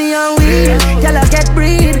just any and weed. Y'all a get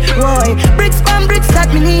breed, boy. Bricks from bricks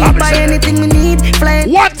that me need. Buy anything me need. Fly.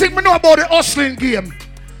 One thing me know about the hustling game.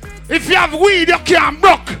 If you have weed, you can't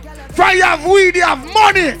broke. If you have weed, you have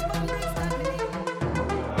money.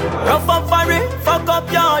 Rough up for it, fuck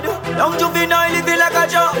up yard. Young juvenile living like a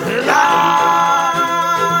job.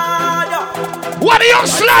 What are you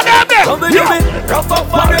slamming there? Rough up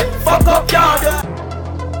for it, fuck up yard.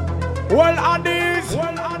 Well, Addies.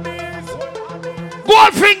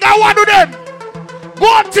 Goldfinger, what do them?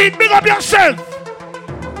 Gold team, big up yourself.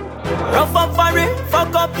 Rough up for it,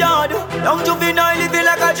 fuck up yard. Young juvenile living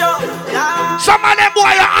like a job. Some of them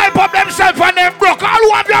boy hype up themselves and them broke. All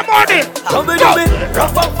who have your money.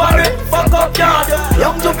 Rough up for it, fuck up yard.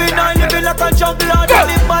 Young juvenile living like a juggler.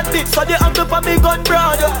 Live bad bitch, so they angle for me gun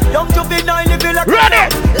broad. Young juvenile living like ready?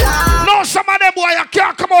 No, some of them boy you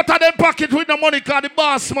can't come out of them pocket with the money cause the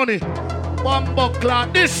boss money. Bumbo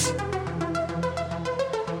clock this.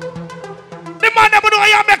 The man never know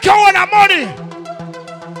you make your own money.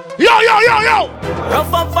 Yo.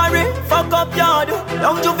 Rough up for it, fuck up yard.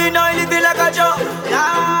 Young juvenile living like a job.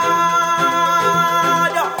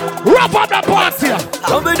 Rough up the party.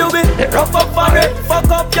 Do it. Rough up for it,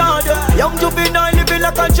 fuck up yard. Young juvenile living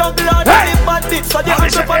like a juggler. Live bad bitch, so they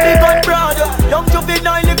answer for me gun broad. Young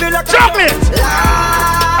juvenile living like a juggler.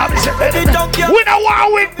 We don't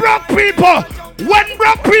want with broke people. When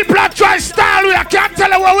broke people are trying to style, we can't tell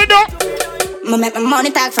them what we do. I make my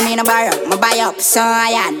money talk for me no borrow. I buy up so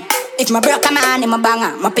I am. If my broke a man in my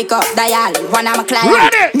banger, I pick up dial. One of my clients.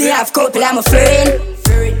 Ready? Me have couple, I'm a friend.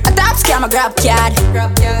 A top scam, a grab card.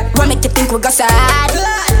 What make you think we go sad?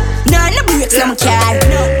 No breaks, no car.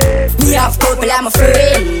 Me have couple, I'm a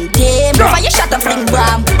friend. Damn, if you shut up, fling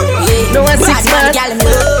bomb. No one 6 man.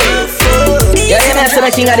 Yeah, man, so the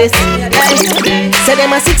king of this. Hey. Say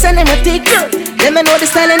them a 6 and them a tick. Them a know the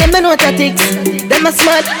style and them a know tactics. Them a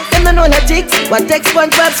smart, them a know logic. What takes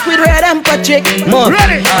SpongeBob, Squidward and Patrick. More.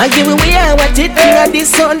 I give it we are what it. King of this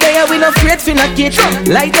Sunday, we no afraid for no kid.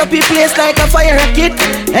 Light up your place like a fire rocket.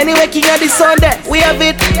 Anyway, king of this Sunday, we have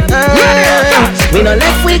it. We no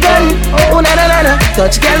left, we gone. Oh, na na na na.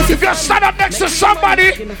 Touch girl. If you stand up next to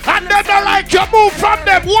somebody and they don't like you, move from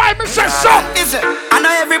them. Why me say so? Is it? I know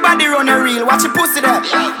everybody run a reel. Watch your pussy there.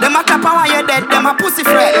 Them a clap while you're dead. Them a pussy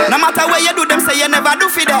fret. No matter where you do, them say you never do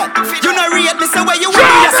for that. You no rate me, say where you want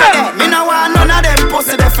me, you say that. Me no want none of them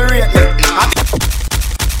pussy there for rate me.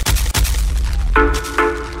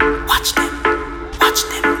 Watch them. Watch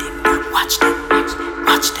them. Watch them.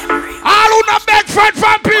 Watch them. All who not beg friend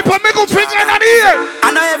from people, me go finger in the ear. I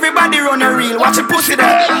know everybody run a reel. Watch your pussy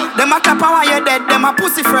there. Them a clap while you're dead. Them a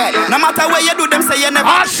pussy fret. No matter where you do, them say you never.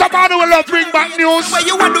 And somebody will love bring back news. Where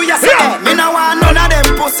you want do, you say that. Me no want none of them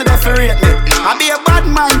pussy there for rate me. I be a bad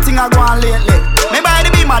mind thing I go on lately. Me by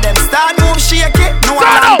the beam of them start move shake it. No a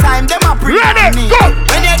long time them a pre me.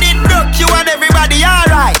 When you did broke you and everybody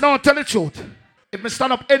alright. No, tell the truth. If me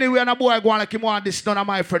stand up anywhere and a boy go on like him want this, none of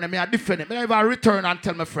my friend and me I defend it. Me never return and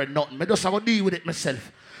tell my friend nothing. Me just have to deal with it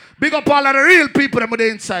myself. Big up all of the real people that are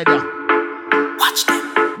inside there. Watch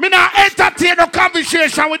them. Me not entertain no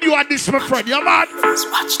conversation with you and this, my friend. You man?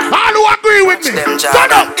 Watch them. All who agree with me. Turn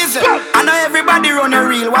up. Is it? I know everybody run a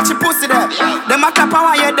reel. Watch your pussy there. Them a clap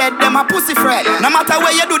while you're dead. Them a pussy fret. No matter where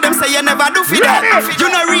you do, them say you never do for that. You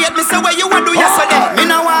no rate me, say where you want do, you say that. Me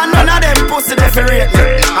no want none of them pussy there for rate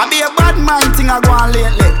me. I be a bad mind thing I go on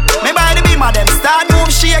lately. Me by the beam of them start move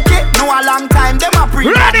shake it. No a long time them a pre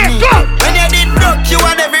me. When you did broke you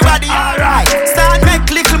and everybody alright. Start make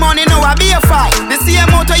little money now I be a fight. The same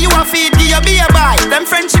motor you a feed give you be a buy. Them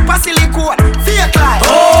friendship a silicone fake life.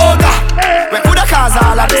 Oh God, we coulda cause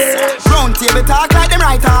all of this. Round table talk like them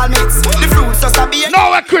right all mix. The fruits just a be.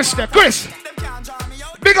 No, Chris,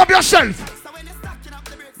 big up yourself.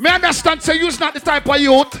 Me understand say you's not the type of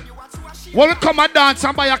youth when we come and dance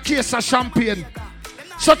and buy a case of champagne.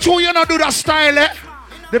 So true you not do that style, eh?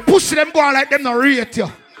 The pussy them go on like them not rate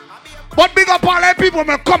you. But big up all the people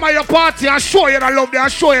when come at your party and show you the love there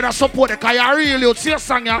and show you the support because you're real, you see a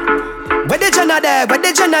song, yeah? Where the Jenna there, where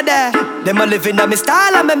the Jenna there? Them a living on my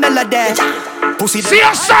style and my melody. Pussy see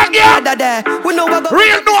a song, yeah? We know what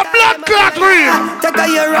real, no blood clot, real. Take a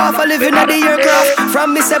year off, a living at the aircraft.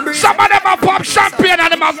 From Mr. Breeze. Some of them a pop champagne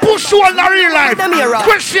and them a push you on the real life.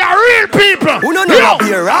 Chris, you're real people. Who don't know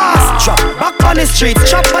be your ass? Chop back on the street,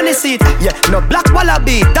 chop on the seat. Yeah, no black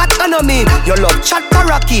wallaby, that I know me. Your love chat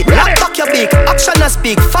parakeet, lock back your beak. Action a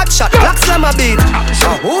speak, fat shot, black slam a beat.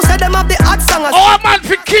 Who said them have the hot song? Oh man,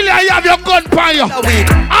 for kill you, you have your gun by you.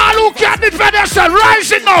 All who can't defend yourself, rise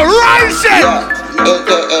it now, rise it.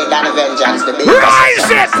 AKA Dan Vengeance, the baker. Rise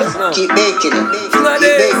it. Keep baking it, keep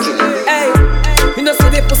baking it. Hey, you know see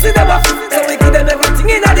the pussy them up, so we give them everything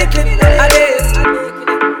in a clip. Addies.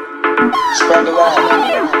 Spread the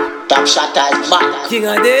word. Top shot is back. King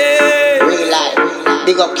Addies. Real life.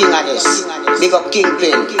 Big up King Addies. Big up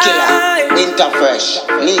Kingpin, Killer, Winter Fresh,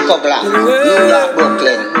 Nico Black, New York,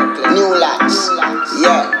 Brooklyn, New Lads.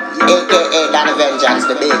 Yeah. AKA Dan Vengeance,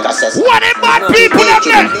 the baker says. What a bad people up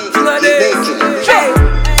there! Hey,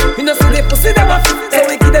 you know see the pussy them up, so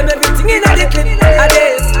we give them everything in a clip.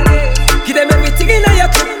 Addies. Give them everything in a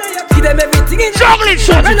your clip. Give them everything in a juggling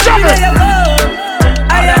shot, juggling.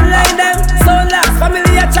 I align them, so last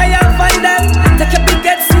family I try and find them. Take your big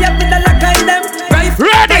head, see a bit of lock in them.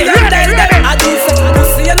 Ready. Addies,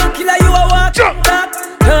 pussy you no killer, you a walk.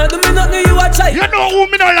 Do me nothing, you a try. You know who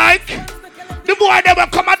me not like? The boy never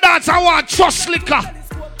come and dance and want trust liquor.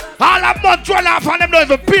 All of month run off and them don't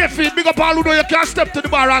even pay for it. Big up all who know you can step to the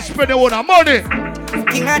bar and spend the own money.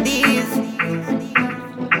 King Addies.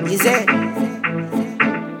 Is it?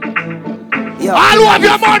 Yo, all who have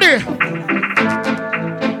your money.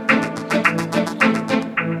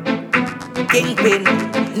 Kingpin,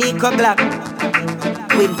 Nico Black,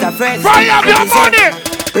 Winter Fresh. Fire have your money.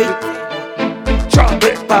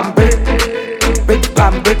 Brick pam brick. Brick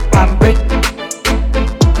pam brick pam brick.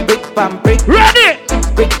 Brick pam brick. Ready.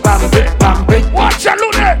 Brick pam brick. Watch your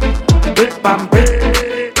look there. Brick pam brick.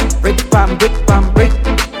 Brick pam brick.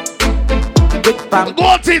 Brick pam.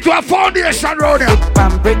 Go to a foundation road here. Brick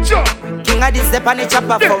pam brick. King Addies step on the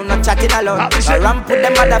chopper phone, not chatting alone. I ramp put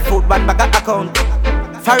them other food, one bag of account.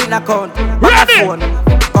 Foreign account, ready. Phone,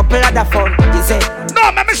 couple other phone. You say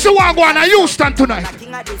no, let me see what go on at Houston tonight.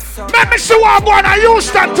 Let me see what go on at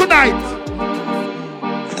Houston tonight.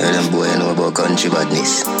 Tell them boy I know about country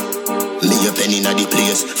badness. Me a penny in the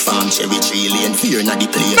place, farm cherry tree lane, fear in the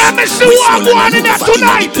place. Let me see what go on in there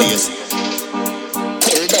tonight.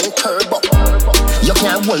 You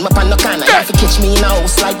can't hold me up on no corner. You have to catch me in a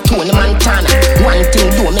house like Tony Montana. One thing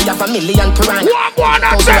do me have a million piranha.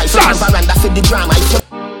 Thousand rifles and veranda for the drama.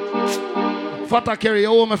 Fata Kerry, you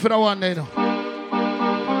owe me for that one day, you know.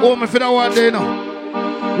 Owe me for that one day, you know.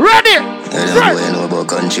 Ready? I don't know about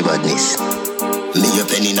country badness. Me a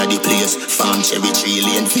penny inna the place. Farm cherry tree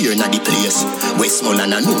lane, fear inna the place.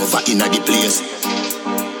 Westmoreland and Nova inna the place.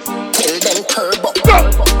 Tell them turbo.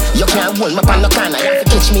 You can't hold me on no corner. You have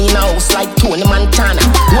to catch me in a house like Tony Montana.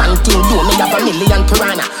 One thing do me have a million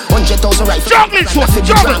piranha. 100,000 rifles. For the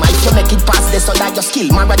drama. If you make it past this, so that you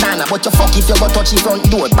skill Maradona. But you fuck if you go touch the front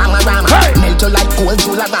door, Bamarama. Melt you like gold,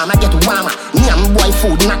 Jularama, get warmer. Nyam boy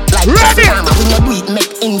food, not like Castorama. When you do it,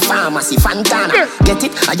 make in pharmacy, Fantana. Get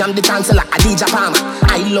it? I am the chancellor, Addies Palmer.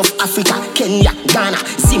 I love Africa, Kenya, Ghana,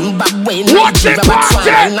 Zimbabwe, Nigeria,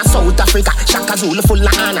 Botswana. In South Africa, Shaka Zulu full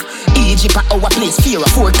of honor. Egypt, our place, fear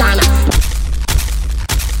of four corner.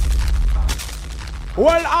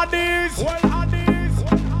 Well, Addies.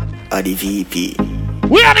 Addy VP.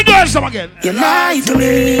 We are the girls some again. You lie to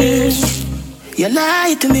me. You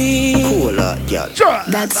lie to me. Cool, girl. Sure.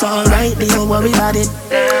 That's alright, don't worry about it.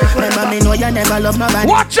 Remember me know you never love my body.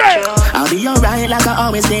 Watch it. I'll be alright like I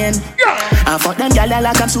always been. Yeah. I fuck them gyal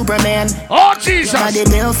like I'm Superman. Oh Jesus. Body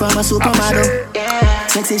built from a supermodel.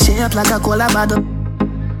 Sexy shape like a cola bottle.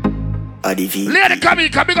 Addy VP. Lady, come in,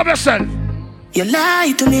 come pick up yourself. You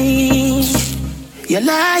lie to me. You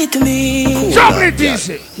lie to me. Chocolate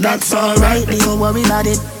easy. That's alright, don't worry about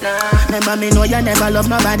it. Remember me know you never love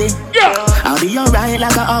my body. Yeah. I'll be alright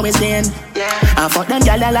like I always been. I fuck them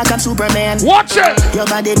gyal like I'm Superman. Watch it. Your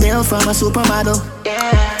body built from a supermodel.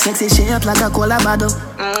 Sexy shape like a cola bottle.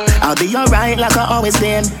 I'll be alright like I always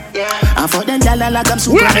been. I fuck them gyal like I'm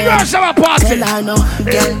Superman. Where the girls have a party? Tell her no.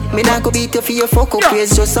 Girl, me not go beat you for your fuck up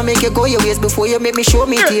ways. Just to make you go your ways before you make me show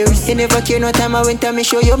me tears. You never care no time I went to me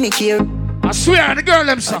show you me care. I swear, the girl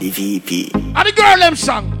them song. The VP. And the girl them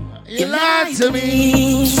song. You lie to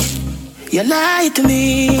me. You lie to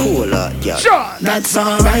me. Cool, girl. Sure. That's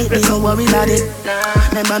alright, don't worry about it.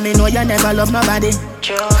 Remember me know you never love my body.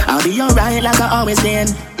 I'll be alright like I always been.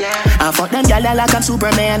 I fuck them gyal like I'm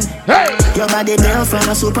Superman. Hey. Your body built from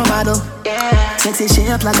a supermodel. Sexy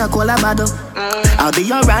shape like a cola bottle. I'll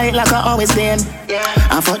be alright like I always been.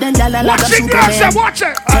 I fuck them gyal like I'm Superman. Watch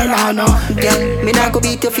it. Tell her no. Girl, me not go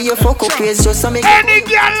beat you for your fuck up ways. Just to make any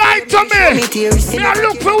girl like to me. Me I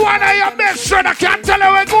look for one of your best friend. I can't tell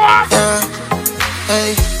her where go off.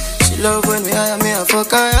 Hey, she love when we hire me a fuck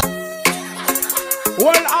her.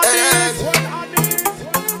 Well, Addies.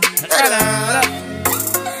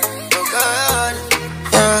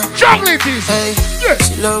 Chocolate is. Hey,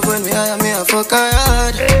 she love when we hire me a fuck her.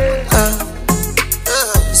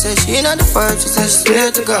 Say she not the first, she said she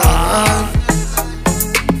swear to God.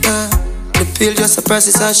 The pill just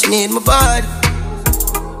suppresses and she need my body.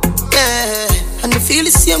 Yeah, and the feel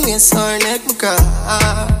the same way, so her neck my girl.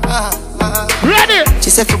 Ready? She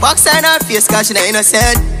said for box her in her face cause she not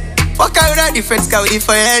innocent. Fuck her with her different sky with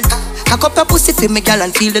different. Cock up her pussy for me girl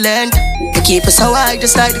and feel the length. Me keep her so high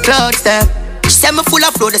just like the clouds there. She said me full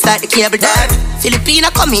of flow just like the cable there. Filipina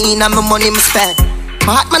come in and my money me spend.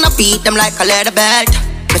 My heart man I beat them like a leather belt.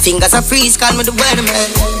 My fingers are freeze call me the weatherman.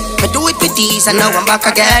 Me do it with these and now I'm back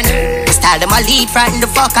again. My style them I lead frighten the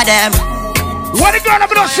fuck of them. What you gonna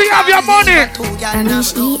do? See have your money.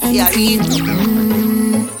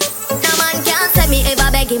 No man can't say me ever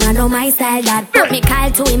beg him, I know my style that. Put me call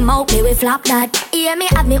to him out, me we flop that. Yeah, me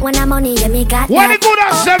have me when I'm money, yeah, me got what that. What you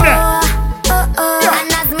gonna say me?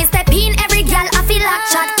 And as me step in, every girl I feel like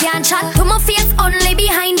chat. Can't chat to my face, only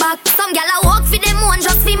behind back. Some girl I walk for them one,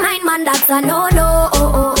 just for mine, man, that's a no.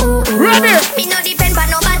 Ready? Me no depend but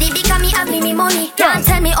nobody because me have me money. Can't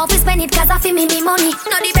tell me off to spend it cause I feel me money.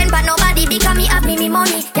 No depend but nobody because me have me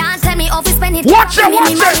money. Can't tell me off to spend it cause I feel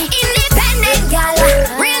me money. Independent gal,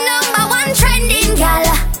 real number one trending gal.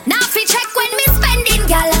 Now fi check when me spending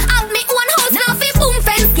gal. Have me one house now fi boom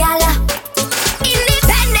fence gal.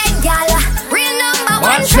 Independent gal, real number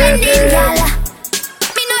one trending gal.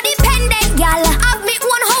 Me no dependent gal. Have me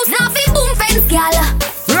one house now fi boom fence gal.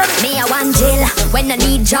 Me a one jail when I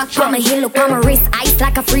need jack from a hill up on my wrist, ice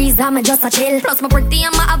like a freeze. I'm just a chill. Plus my pretty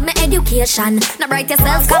and I have my education. Now bright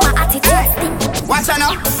yourself, come my attitude. Watch out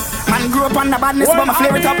now. Man grew up on the badness, but my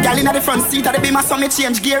flare it up. Girl in the front seat of the beamer, so me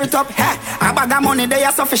change gear it up. Ha! A bag of money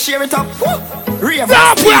there, so fi share it up. Rave,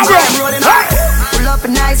 rolling up. Pull up a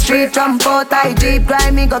nice street, jump out, I Jeep,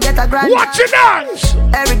 grind me, go get a grand. Watch it dance.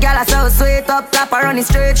 Every girl I so sweet up, top her running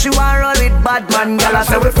straight. She want roll with bad man, girl I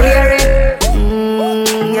say we flare it.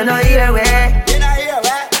 You know here we.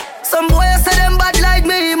 Some boys say them bad like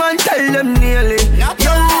me, man, tell them nearly. Yo,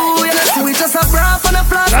 you know sweet just a bra and a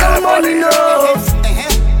flask of money, no.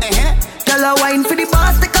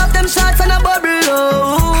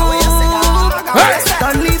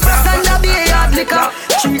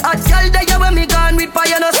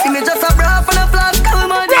 we just a braff and a flash.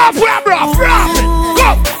 Braff, we are braff, braff.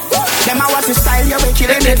 Go. Them a watch the style, you we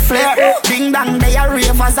killing it flare. Ding dong, they are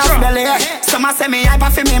ravers of belly. Some a say me hyper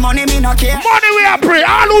for me money, me no care. Money we are pray,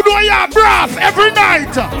 all who do you braff every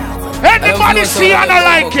night. Anybody see and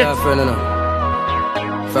I like it.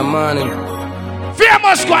 From morning.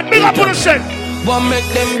 Famous squad, big up on the set. One make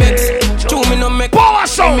them begs, two me no make. Power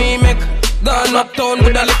sound. Me make. Gone uptown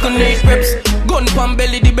with a little neat reps. Gun pan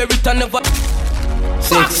belly, the berry never.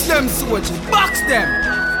 Box them, soldier, box them.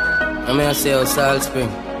 I mean I say oh, Salt Spring.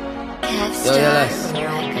 Yo, you last.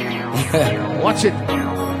 Watch it.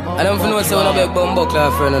 I don't know say when I beg bumbo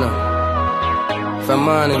club friend, you know. From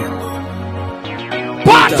morning.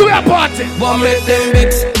 Party, we are party. One make them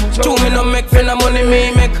begs, two me no make friend of money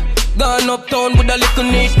me make. Gone uptown with a little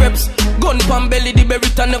neat reps. Gun pan belly, the berry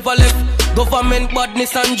never left. Government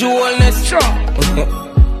badness and jewelness. Sure.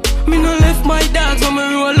 Me no left my dogs when me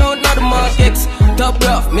roll out not the markets. Top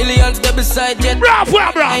rough, millions they beside jet. Braff,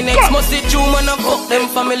 braff, braff. My next must see true man and fuck them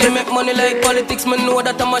family. Make money like politics, me know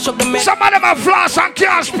that I mash up the make. Some of them have floss and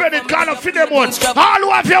can't spend it, can't fit them one. All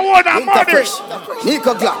who have your own and money.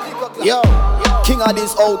 Nico Glock, yo. King of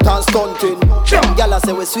this out and stunting. Y'all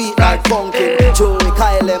say we sweet like pumpkin. Joey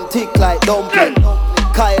Kyle them thick like dumpling.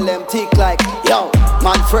 Kyle them thick like, yo.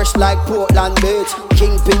 Man fresh like Portland Beach.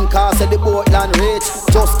 Kingpin car say the Portland rich.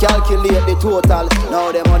 Just calculate the total.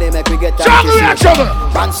 Now the money make we get that.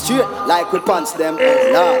 Pants straight like we pants them.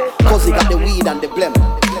 Nah, cause he got the weed and the blem.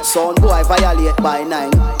 Son boy violate by 9.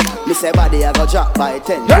 Me say body I go drop by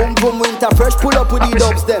 10. Boom boom winter fresh pull up with the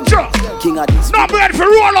dubs them. King of this. No ready for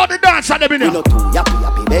roll out the dance and them in here. We no too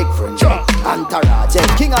yappy big friend. Entourage,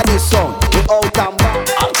 king of this song. We out and back.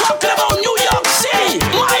 I'm talking about New York City,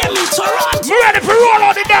 Miami, Toronto. We ready for roll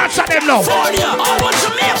out the dance and them now. California, all our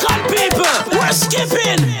Jamaican people, we're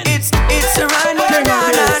skipping. It's a run, na na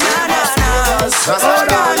na na na.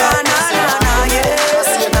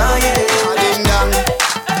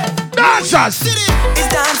 Dancers. It's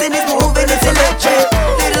dancing, it's moving, it's electric.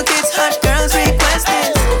 Little kids, hot girls request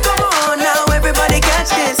this. Come on now, everybody catch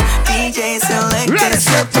this. DJ select this.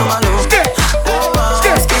 Skip to my loop.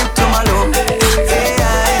 Skip to my loop.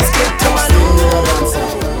 Yeah, skip to my loop.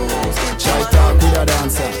 Try talk with a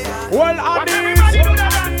dancer. Well, Addies.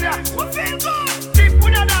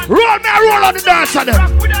 Roll me a roll on the dance and them.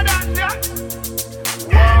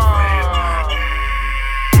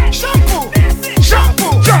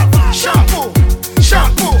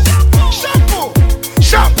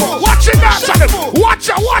 Shampoo. Watch it dance on them. Watch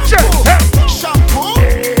it. Hey. Shampoo.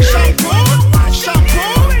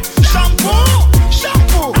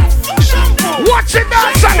 Watch it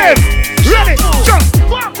dance on them. Ready? Jump.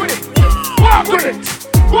 Walk with it.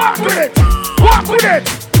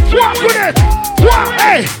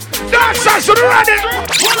 Hey. Dancers to the ready.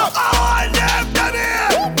 All them done here.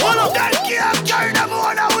 That can't carry them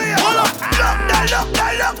on away. Look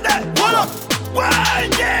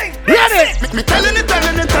there. Ready? Me telling it.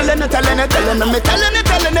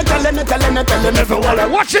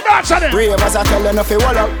 Watch it dance on them. Ravers are telling if you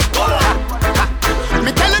wall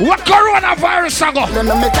Me telling what coronavirus I got?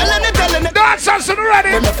 Me telling it. Dancers to the ready.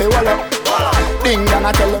 If you wall ding dong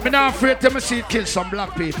I tell them. Me not afraid to me see it kill some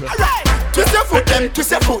black people. Twist your foot them.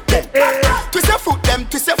 Twist your foot them.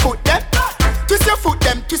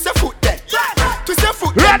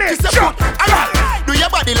 Ready? Do your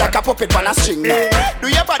body like a puppet on a string now. Do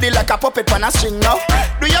your body like a puppet on a string now.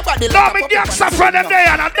 Do your body like a puppet on a string now. No, me from them there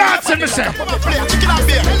and I'm dancing, me say. Chicken and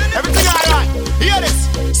beer, everything alright. Hear this,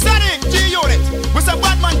 setting G-Unit. We say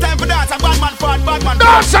bad man time for dance, a bad man forward, bad man.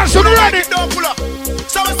 Dancers to the ready. Don't pull up.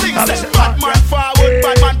 So we sing, say bad man forward,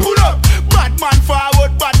 bad man pull up. Bad man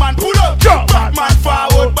forward, bad man pull up. Bad man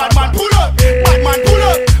forward, bad man pull up. Bad man pull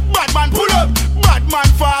up, bad man pull up. Bad man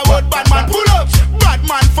forward, bad man pull up. Bad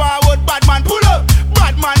man forward, bad man pull up.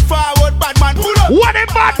 Bad man forward, bad man pull up. What the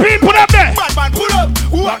bad people up there? Bad man pull up.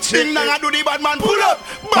 Watch it now, I do the bad man pull up.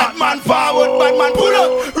 Bad man forward, bad man pull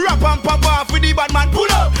up. Rap and pop off with the bad man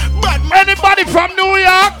pull up. Bad man. Anybody from New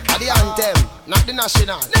York? The anthem, not the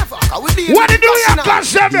national. Never. What the New York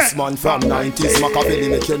concept? This man from 90s, Machiavelli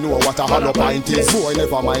make you know what a hollow pint is. Boy,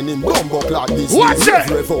 never mind him, bumbo clad this. What's it?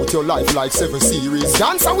 Rev out your life like 7 series.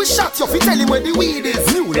 Dancer we shot you, fi tell him where the weed is.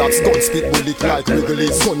 New locks gun spit bullet like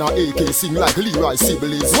Wrigley's. Gunna AK sing like Leroy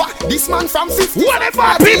Sibbles. What? This man from 50s.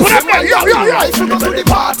 Whatever people up there, yo. Rifle go to the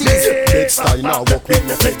parties. Next time now walk with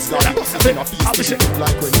my feds guy. Bust in a feast,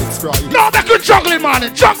 like when it's Friday. No, make you juggling,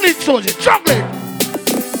 man. Juggling, Susie, juggling.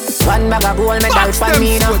 One bag of gold medal for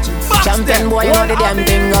me now. Champion boy, you know the damn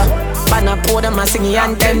thing. Pan a pour them a sing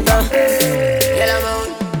and tenter.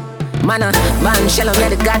 Man, man, shell on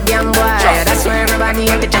the goddamn boy. That's where everybody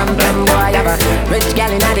in the champion boy. Have a rich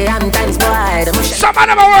gal in the Hamptons boy. Some of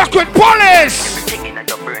them work with police.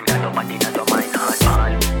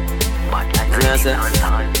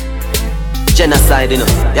 Genocide, you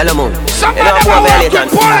know. Yellow moon. Some of them work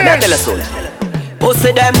with police.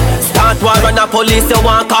 Pussy them, start war on the police, you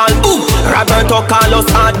want call. Ooh, Roberto Carlos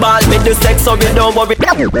hardball, make the sex so we don't worry.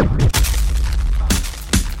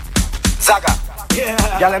 Zaga,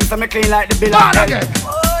 yeah. Y'all them say me clean like the bill of health.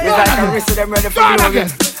 Me like a wrist to them ready for you again.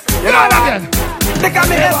 You know what? Think of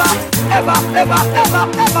me ever.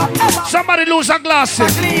 Somebody lose a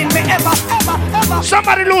glasses. Clean me ever.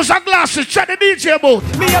 Somebody lose a glasses. Check the DJ booth.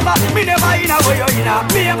 Me never in a way you in a.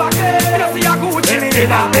 Me ever clean. Me don't see a Gucci me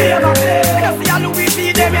in a. Me ever clean. Me don't see a Louis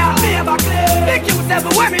V them ya. Me ever clean. Think you say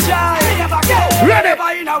when me try. Me ever clean. Me never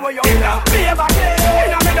in a way you in a. Me ever clean.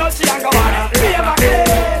 In a me don't see a Gabbana. Me ever clean.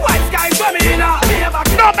 White sky for me in a. Me ever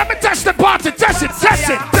clean. No, let me test the party. Test it. Test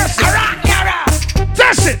it.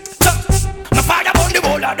 My father on the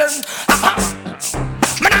wall of them.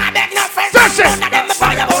 Man, I beg no friends. That's it. None of them, my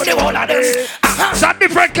father on the wall of them. It's a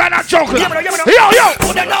different kind of chocolate. Yo.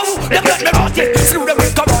 Who don't know? They let me rot it. Slew them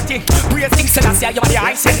with karate. Praise King Selassie, you are the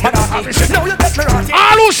ice and Manati. Now you let me rot it.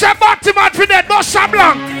 All who say Batty man for that, no Sam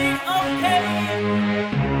Long.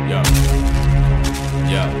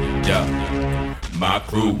 Yeah. My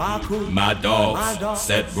crew, my dogs,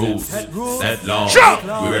 set rules, set laws. Sure.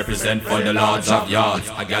 We represent for the lords of yards.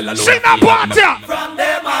 A gal alone. Sing that part here. From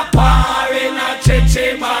them a par in a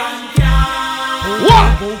chichi man.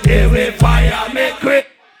 What? Every fire make it.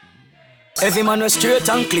 Every man was straight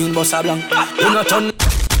and clean, boss a blank. Do not turn.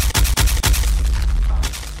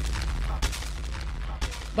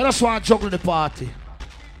 But that's why I juggle the party.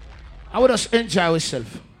 I would just enjoy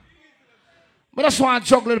myself. But that's why I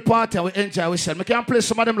juggle the party and we enjoy ourselves. I can't play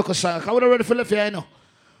some of them local songs. I would have ready for left here, you know.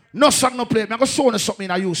 No song, no play. I'm going to show you something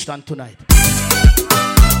in Houston tonight.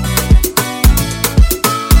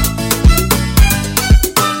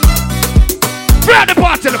 Free up the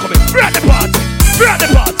party, look at me. Free up the party. Free up the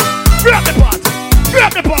party. Free up the party. Free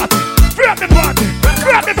up the party. Free up the party.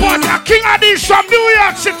 Free up the party. A King Addies from New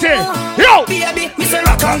York City. Yo! Baby, Mr.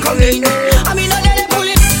 Rock and come in. I mean, I let it pull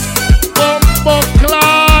it. Bumbo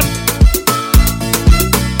Clan.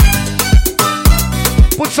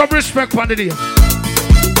 Put some respect on the day.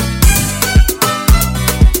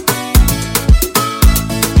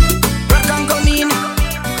 Rock and come in.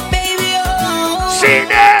 Baby, oh. See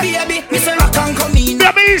there? Baby, Mr. Rock and come in.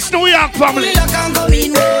 Baby, East New York family. Rock and come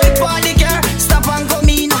in. Party car, stop and come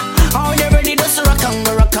in. How they ready to rock and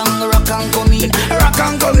come in. Rock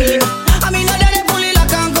and come in. I mean, I let it pull it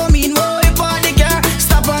lock and come in. Party car,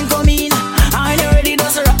 stop and come in. How they ready to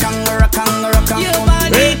rock and come in. You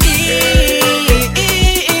body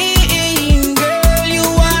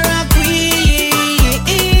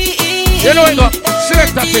you know it go.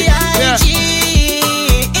 Select that thing. Yeah.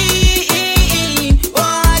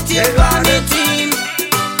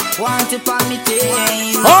 Want it on me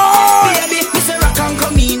team. Oh! Baby, Mr. Rock and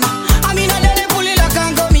come in. I mean, I let it pull it lock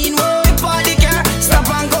and come in. Party car, stop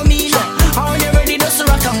and come in. How you ready to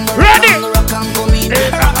rock and come in. Rock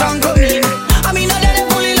and come in. I mean, I let it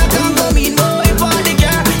pull it lock and come in. Party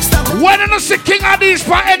car, stop. When you see King Addies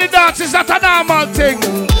for any dance, is that a normal thing?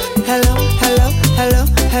 Hello.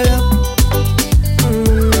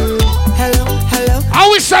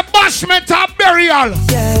 How is a bashment or burial?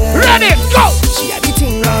 Yeah. Ready, go! She had the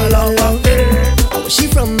thing all along. How she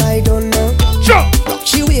from, I don't know. Sure. Rock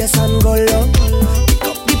she waist and go low. Pick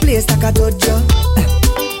up the place like a dojo.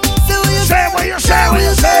 Say what you say.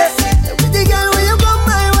 With the girl when you come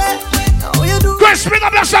my way. How you do? Go spring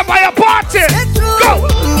up yourself by your party. Go!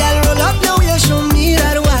 Girl, roll up now, you show me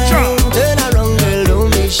that wine. Sure. Turn around, girl, don't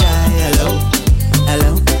be shy.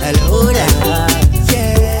 Hello there.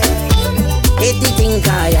 Hit the thing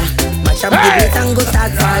kaya, mash up the beat and go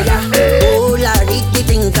start fire. Oh Lord, hit the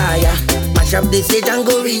thing kaya, mash up the stage and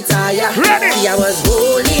go retire. See I was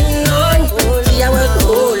holding on, see I was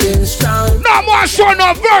holding strong. No more show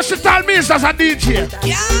no versatile means as a DJ.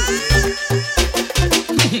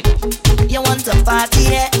 You want to party,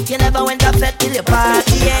 yeah? You never went to fete till you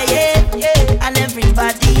party, yeah. And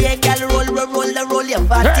everybody, yeah, girl, roll your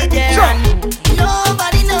body there. Sure. And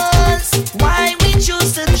nobody knows why we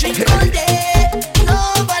choose to drink all day.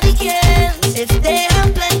 Nobody cares if they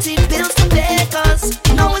have plenty bills to pay. Cause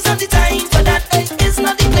now is not the time for that. It's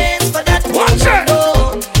not the place for that. Watch it.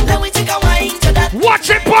 Oh, let me take a wine to that. Watch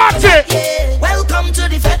it party. Yeah. Welcome to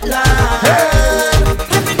the fete land.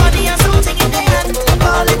 Everybody has something in their hand.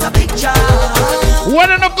 Call it a picture. When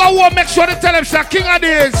you go home, make sure to tell them say King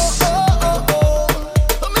Addies.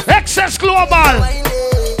 Excess Global.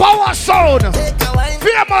 Power sound.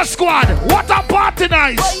 Famous squad. What a party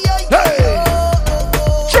night. Hey.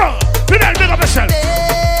 Sure. Big up yourself.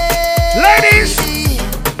 Ladies.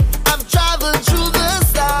 I've traveled through the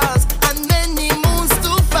stars and many moons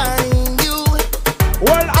to find you.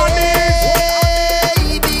 Well,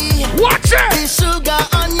 baby, watch it. The sugar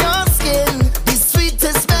on your skin, the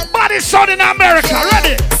sweetest smell. Body sound in America.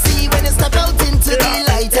 Ready? See when you step out into the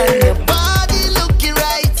light and your body looking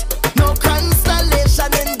right. No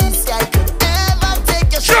constellation in the sky could ever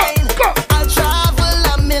take your shine. I'll travel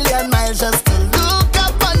a million miles just to look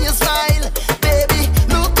up on your smile. Baby,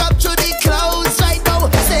 look up to the clouds right now.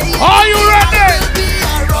 Say are you ready? I will be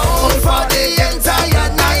around for the entire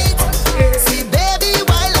night. See, baby,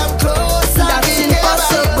 while I'm close, that's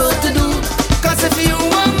impossible to do. Cause if you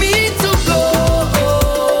want me to go,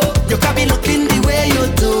 you can be looking the way you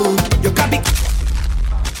do. You can be.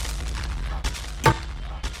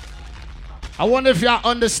 I wonder if y'all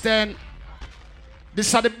understand.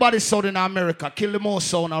 This is the body sound in America. Kill the most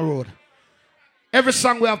sound on the road. Every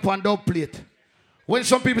song we have on dub plate. When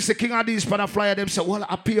some people say King Addies pan a flyer, them say, well,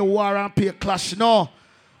 I pay a war and pay a clash. No.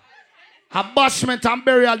 Abashment and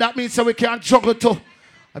burial, that means that we can't juggle to.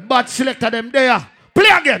 A bad selector them there. Play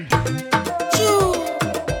again.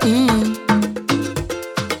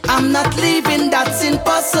 I'm not leaving, that's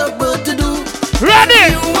impossible to do. Ready?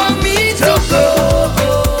 If you want me to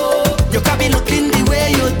go, you can be looking the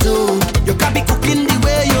way you do. You can be cooking the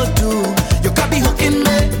way you do. You can be hooking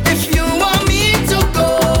me. If you want me to go,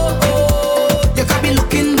 you can be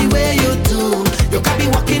looking the way you do. You can be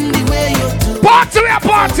walking the way you do. Party, we are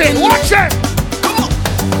partying. Watch it. Come on.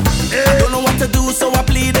 I don't know what to do, so I'm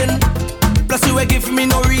pleading. Plus you will give me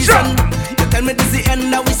no reason. You tell me this is the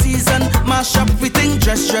end of the season. Mash up everything,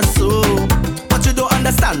 dress so. But you don't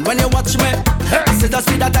understand when you watch me. I said just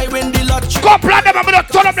see that I win the lottery. Go plan them, I'm gonna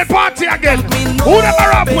turn up the party again. Who them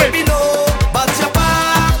are up with? No, but your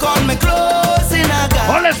back on me close in a gap.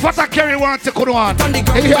 All this fata carry one to come on. On the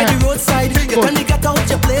ground by the roadside. You turn the cat out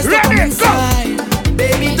your place to come inside.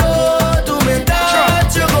 Baby, don't do me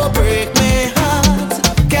that. You go break my heart.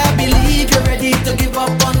 Can't believe you're ready to give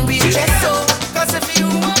up on me. Just so, cause if you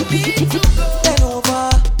want me to go, then over,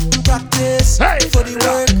 practice for the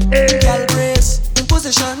work, girl brace, in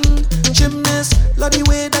position, gymnast, love the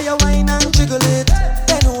way that you whine and jiggle it.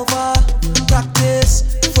 Then over,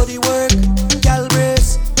 practice for the work, girl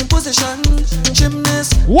brace, in position,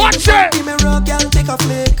 gymnast. Watch it! Give me rock, girl, take a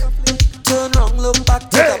flick. Turn round, look back,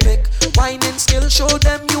 take a pick. Whining skill, show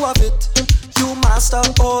them you have it. You master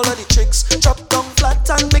all of the tricks. Drop down flat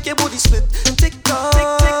and make your body split. Tick tock, tick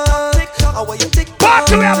tock, tick tock. How are you tick tock?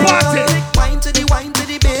 Party, we are party. Wine to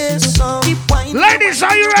the bass now. Keep whining. Ladies,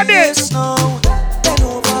 are you ready? Now. Then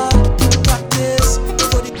over, practice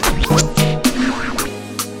for the.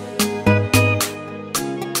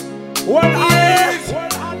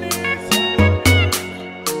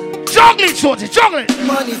 Juggling, Shorty, juggling.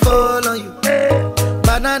 Money fall on you.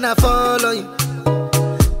 Banana fall on you.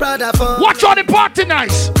 Prada fall. Watch all the party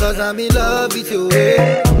nice. Cause I'm in love with you.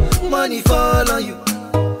 Money fall on you.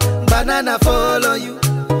 Banana fall on you.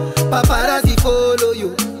 Paparazzi follow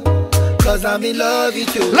you. Cause I'm in love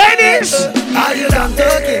with you. Ladies, are you done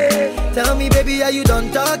talking? Tell me, baby, are you done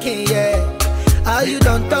talking? Yeah. Are you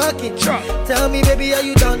done talking? Tell me, baby, are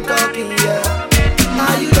you done talking? Yeah.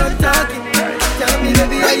 Are you done talking? Tell me,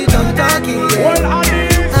 baby, are you done talking? Yeah.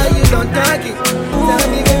 Are you done talking? Tell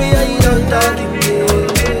me, baby, are you done talking? Yeah.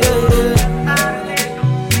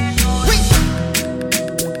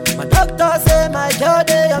 My doctor say my girl,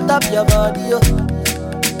 they on top your body, yo.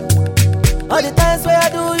 All the times where I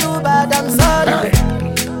do you bad, I'm sorry.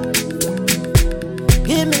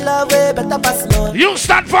 Give me love way better pass more. You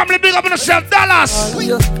start family, big up on yourself, Dallas.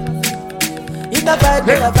 If I fight,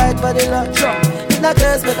 better fight for the love. If not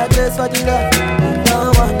dress, better dress for the love.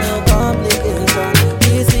 Don't want no complication.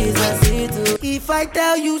 This is a city. If I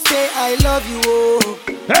tell you, say I love you, oh.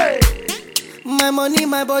 Hey. My money,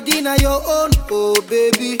 my body, now your own, oh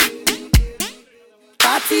baby.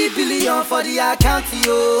 30 billion for the account,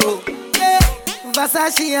 yo. Yeah.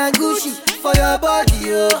 Versace and Gucci for your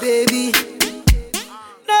body, oh baby.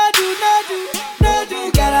 No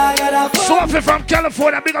do, gotta. Sophie from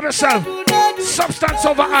California, big up yourself. Substance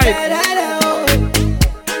over hype.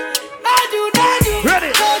 Ready?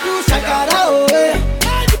 No do, shakara, oh.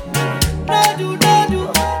 No do,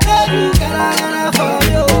 gotta for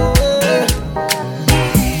you.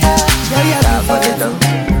 Yeah, for the love.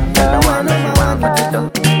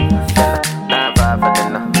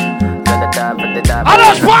 I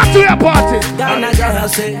don't party a party. Ghana girl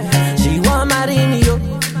say she want marry me, yo.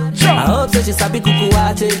 I hope that she sabi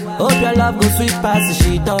kukuwache. Hope your love go sweet past the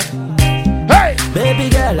sheet up. Hey, Baby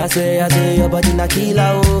girl, I swear your body na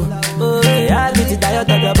killer, oh yeah, I get it out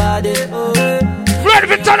of your body, oh ready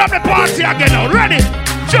to turn up the party again now, ready?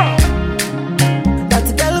 Sure. That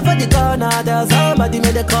girl for the corner, there's somebody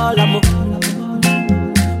made a call,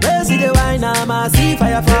 where see the wine, I see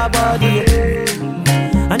fire for her body,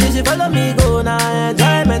 and if you follow me, go now,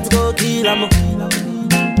 enjoyment go kill,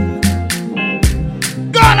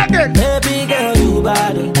 Gone again. Baby girl, you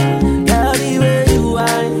bad, girl, the way you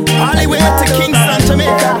whine. All the way to Kingston,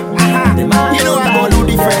 Jamaica. You know I go do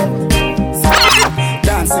different.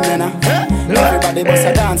 Dancing, man. Everybody bust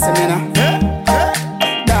a dancing, man.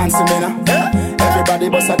 Dancing, man. Everybody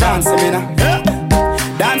bust a dancing, man.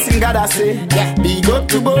 Dancing, gotta say, big up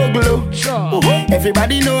to Boglo.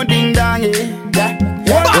 Everybody know ding dong, yeah.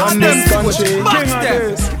 Run this country.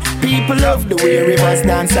 People love the way rivers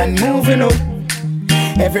dance and moving up.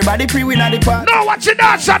 Everybody pre-win at the park. No, what you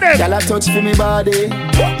dance on it? Y'all a touch for me body.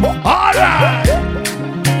 Alright.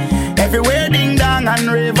 Everywhere ding dong and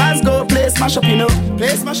ravers go play smash up, you know.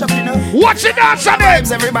 Play smash up, you know. What you dance on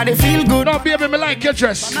it? Everybody feel good. No, baby, me like your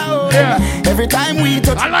dress. Yeah. Every time we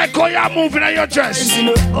touch. I like how you're moving on your dress. You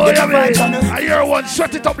know, oh yeah, man. I hear one.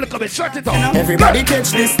 Sweat it up, look at it. Sweat it up. Everybody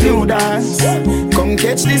catch this new dance. Come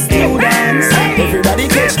catch this new dance. Everybody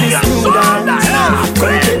catch this new dance.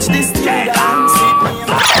 Come catch this new dance.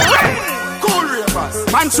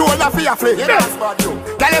 Man shoulder for your flick.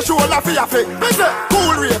 Tell your shoulder for your flick.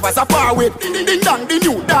 Cool ravers a far with. Ding ding dong, the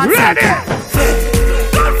new dance. Ready.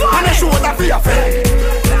 Man your shoulder for your flick.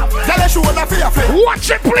 Tell your shoulder for your flick. Watch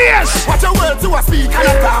it, please. Watch your words to a speak and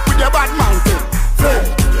a talk with your bad mouth.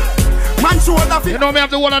 Man shoulder for. You know me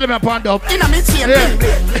have the one of them up and up. In a mid chain.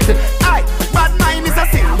 Aye, bad mind is a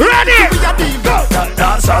sin. Ready.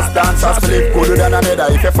 Dancers flip cooler than another.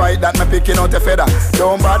 If you fight that, me picking out a feather.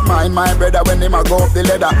 Don't bad mind my brother when him a go up the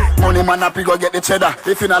ladder. Money man up, he go get the cheddar.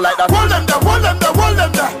 If you not like that, hold them there, hold them there, hold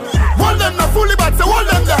them there. Hold them there, fully bad, so hold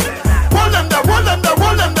them there. Hold them there, hold them there,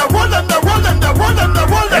 hold them there, hold them there, hold them there, hold them there,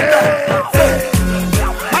 hold them there.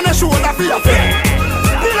 Man, I show that for your face.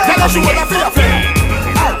 Tell us you what I feel your face.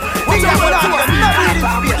 What's your word to us?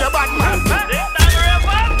 You're bad man.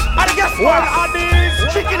 And guess what? Addies,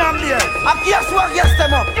 chicken and beer. And guess what? Yes,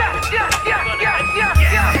 them up. Yeah.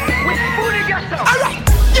 Which food you get some? Alright.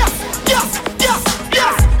 Yes.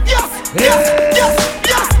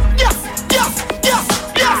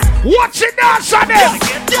 Watch it dance on it.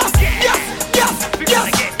 Yes.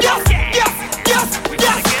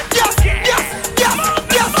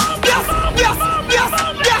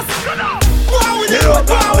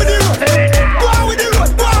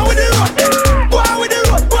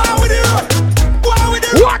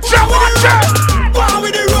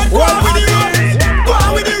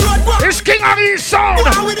 It's King Addies sound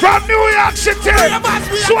from New York City.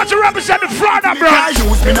 So what you represent the Florida, bro? I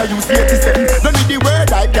use 87. Don't need the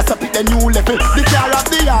word I just pick the new level. The car of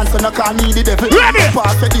the answer, no can need the devil. Ready?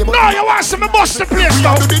 No, you want some bust the place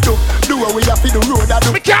now. Do what we have to the road.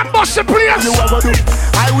 We can't bust the place.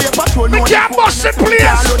 Highway patrol. We can't bust the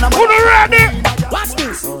place. Who ready? Watch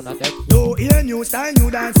this. No ear, new style,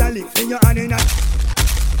 new dance, and lick in your hand in a.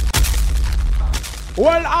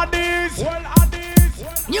 Well, Addies.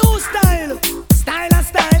 New style. Style and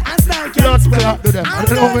style can't spell. And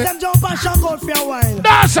them jump and shock out for a while.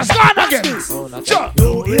 Dancers, gone again. Sure.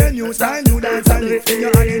 No ear, new style, new dance, and lick in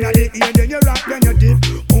your hand in a. Then you rock, then you dip.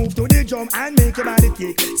 Move to the drum and make your body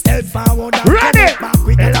kick. Step forward and ready. Back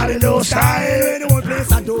with the new style. When the whole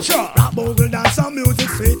place I do. Sure. Rap, bogle, dance, some music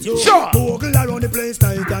sweet you. Sure. Bogle around the place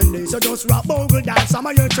night and day. So just rap, bogle, dance, some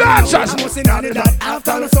of your dancers. I'm missing on it that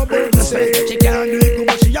after the suburb to say. She can't do it,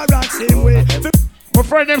 but she a rock same way. My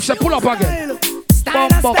friend them say pull up again.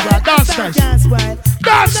 Dance nice.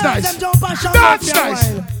 Dance nice. Dance nice.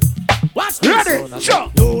 Watch this. Ready?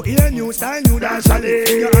 Sure. No ear, new style, new dance. And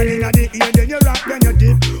your hand in the ear, then you rock, then you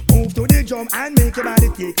dip. Move to the drum and make your body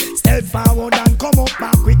kick. Step forward and come up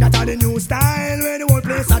back quick. That's the new style where the whole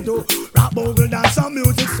place I do. Rap, bogle, dance, some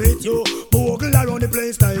music sweet you. Bogle around the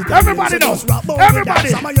place night. Everybody knows. Everybody.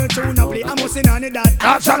 Some of your tune a play. I'm missing on it that.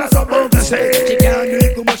 That's on us about to say. She can't do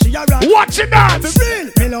it, but she a rock. Watch it dance.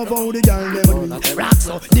 Me love how the girl them do it. Rock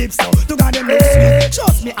so, deep so. To God them look sweet.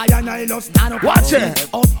 Trust me, I and I love stand up. Watch it.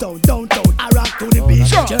 Uptown, downtown, I rock to the beat.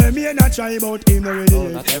 Sure. Jeremy and I try about him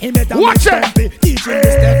already. He met a watch it. Teach him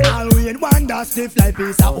the step all way in one that stiff like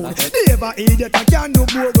piece of wood. Never idiot, I can't do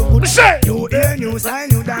more good. Say. You hear, new style,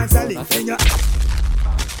 new dance, a lick in your.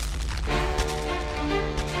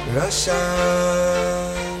 Russian,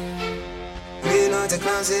 in out the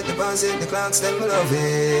closet, the clocks, them love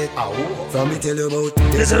it. From me tell you about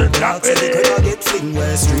desert clocks, they could get fling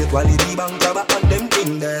where straight quality bank cover on them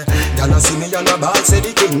thing there. Y'all see me on the ball, say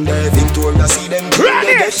the king there. Victoria see them king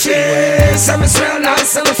there, get shit. Some smell nice,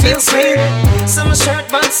 some feel sweet. Some shirt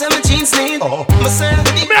pants, some jeans neat.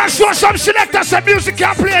 Me I show some selectors and music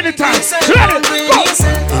can play anytime. Ready, go.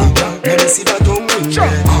 Let me see that tongue ring there.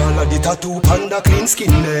 All of the tattoo panda clean skin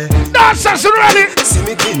there. Dancers ready. See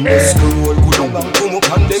me king there. Scroll good on and come up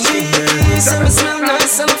on them king there. Some smell nice,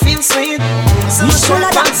 some feel sweet. Some shirt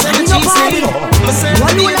pants, some jeans neat.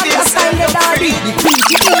 One will have the style, the daddy. The queen,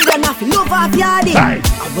 the England, have love of yardy. And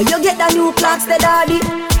when you get the new clocks, the daddy.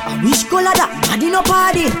 I wish color that, daddy no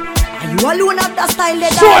party. And you alone have the style, the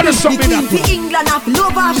daddy. The queen, the England, have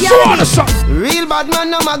love of yardy. Real bad man,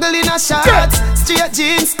 no muggle in a shorts. Straight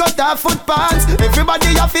jeans, cut off foot pants.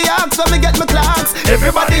 Everybody have to ask when me get my clocks.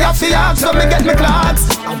 Everybody have to ask when me get my clocks.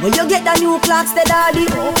 And when you get the new clocks, the daddy.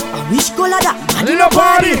 I wish color that, daddy no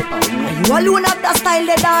party. And you alone have the style,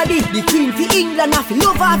 the daddy. The queen, the England, have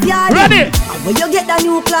love of yardy. Ready. And when you get the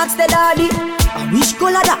new clocks, the daddy. I wish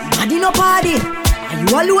color that, daddy no party. And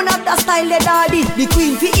you alone have the style, the daddy. The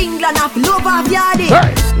queen for England have love of yardy.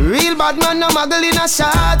 Real bad man, no muggle in a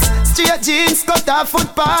shorts. Straight jeans, cut off foot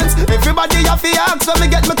pants. Everybody have to ask when me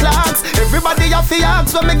get my clocks. Everybody have to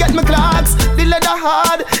ask when me get my clocks. The leather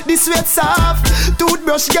hard, the sweat soft.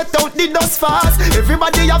 Toothbrush get out the dust fast.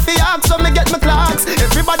 Everybody have to ask when me get my clocks.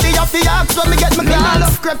 Everybody have to ask when me get my clocks. I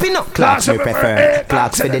love creeping up. Clocks we prefer.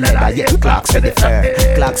 Clocks for the leather, yeah. Clocks for the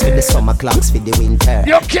fur. Clocks for the summer, clocks for the winter.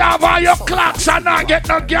 You can't buy your clocks and not get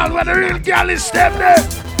no girl when the real girl is them there.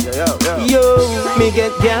 Yo, me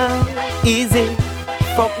get girl easy.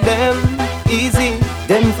 Fuck them easy.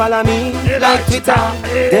 Them follow me like Twitter.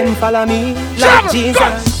 Them follow me like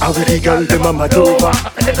Jesus. I with the girl, them a mad over.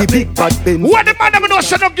 The big bad bin. What the man them know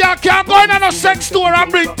say no girl can't go in a sex store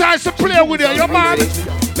and bring ties to play with you, you man.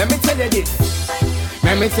 Let me tell you this.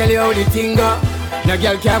 Let me tell you how the thing go. No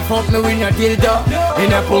girl can't fuck me with no dildo.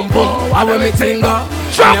 In a pum pum, I wear me thing go.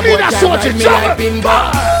 Drop me that sort of like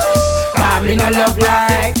bimbo. I'm in a love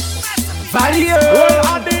like value.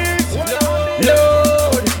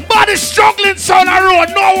 Load. Body struggling on the road,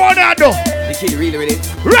 no one I do. The kid really ready.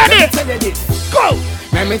 Ready? Go.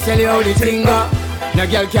 Let me tell you how the thing go. No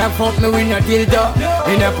girl can't fuck me with no dildo.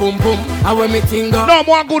 In a pum pum, I wear me thing go. No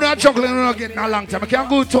more good at juggling, no getting a long time. I can't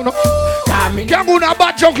go to no. Can't go to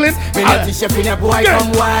bad juggling. Me no t-shirt for no boy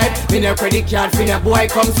come wipe. Me no credit card for no boy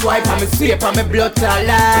come swipe. I'm a sweep on my blood to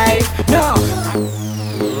life. No.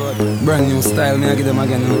 Brand new style, me I give them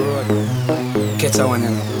again. Catch a one, you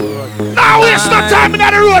know. Now waste no time in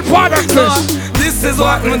the road, partner, Chris. This is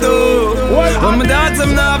what me do. When my dads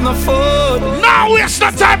them not have no food. Now waste no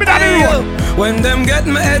time in the road. When them get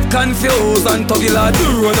my head confused and tuggy la the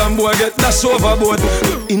road and boy get dash overboard.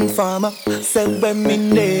 Informer, say when me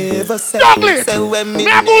never say. Juggling. Say when me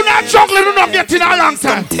go not juggling, you not getting a long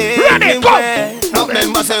time. Ready, go. No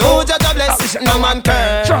member say, oh, just bless, no man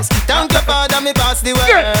curse. Thank your father, me pass the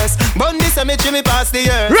worst. Bundy cemetery, me pass the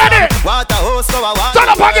earth. Ready. Water hose, go a water. Turn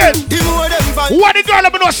up again. The more them fun. What the girl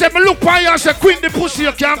let me know say, me look by you and say, queen the pussy,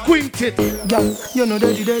 you can't quint it. Girl, you know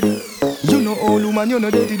daddy daddy. You know old woman, you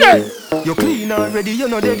know daddy daddy. You clean already, you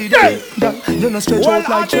know daddy daddy. You know stretch out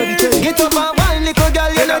like cherry cherry. Get up and wine, little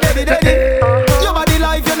girl, you know daddy daddy. Your body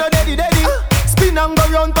life, you know daddy daddy. Spin and go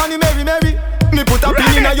round, panny merry merry. Me put a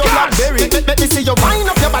pin in your blackberry. Let me see you wind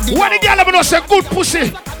up your body. What the girl let me know say, good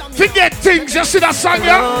pussy. Forget things, you see that song,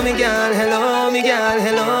 yeah? Hello, me girl, hello, me girl,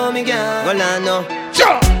 hello, me girl. Well, I know.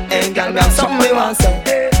 Hey, girl, me have something me want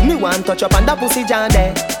say. Me want touch up on that pussy jar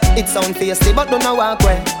there. It sound feisty, but don't know walk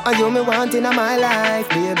way. And you me want in my life,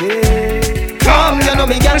 baby. Come, you know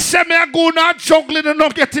me girl. Me say me a go not juggling and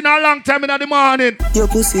not getting a long time in the morning. Your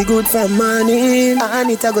pussy good from morning,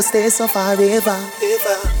 and it a go stay so forever.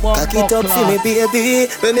 Cock it up for me,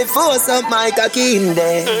 baby. When me force up my cocky in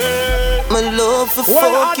there. My love for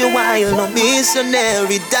fuck you while no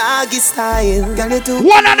missionary doggy style.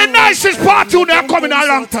 One of the nicest parts you never come in a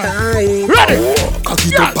long time. Ready? Cock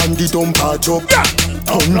it up and the dump patch up.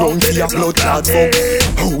 Come round for your blood clot fuck.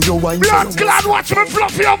 How you wine? Blood clot, watch me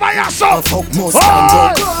fluffy over your soul. Fuck must stand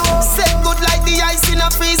up. Set good like the ice in a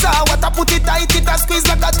freezer. What I put it tight, it a squeeze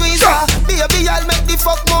like a tweezer. Baby, I'll make the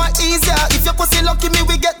fuck more easier. If your pussy lucky me,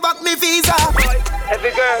 we get back me visa.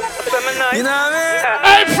 Every girl, feminine. You know what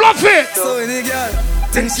Hey, I mean? fluffy. So any girl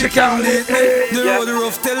thinks she can beat me. The road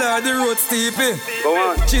rough, tell her the road steepy. Go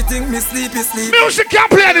on. She think me sleepy. Music can't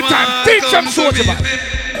play anytime. Teach them soldier man.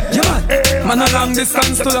 Yeah, man a long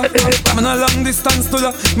distance to la. Man a long distance to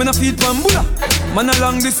la. Man a feed bambula. Man a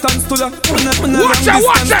long distance to la. Man a long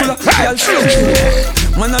distance to la.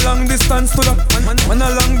 Man a long distance to the man a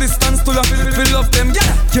long distance to the fill up them.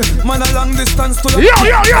 Yeah, man a long distance to the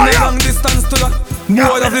long distance to the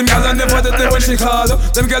more of them girl and never the when she call.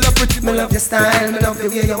 Them girl are pretty. Me love your style, me love the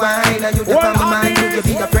way you whine, and you the on my mind, you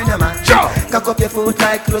be a friend of mine. Cock up your foot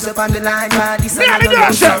like close up on the line, body side.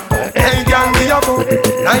 Hey girl, me a go.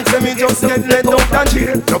 Like me just get let out and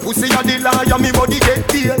chill. Your pussy a the liar, me body get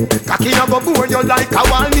peeled. Cocky a go burn you like a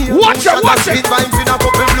wall meal. Watch it, watch it. Street vibes in a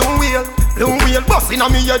couple blue wheel. Blue wheel bustin'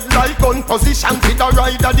 on me head like gun position. Fit a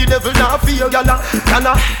rider, the devil not feel. Gala,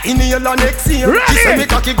 inhale and exhale. She say me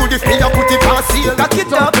cocky good if me a put it on seal. Cock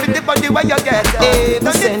it up with the body where you get.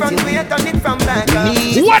 Turn it from way, turn it from back.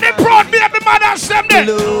 What it brought me up in my dance them there.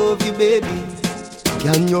 Love you baby.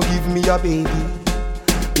 Can you give me a baby?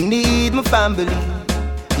 Need my family.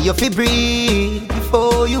 You feel breathe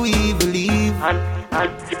before you even leave.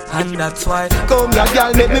 And that's why come here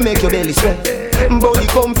girl, make me make your belly sweat. Body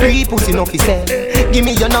come free, pussy no fi sell. Give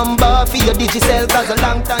me your number for your digicel, cause a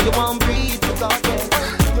long time you won't breathe.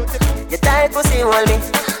 You tight pussy hold me.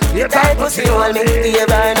 You tight pussy hold me. You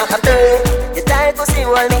burn up a girl. You tight pussy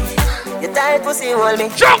hold me. You tight pussy hold me.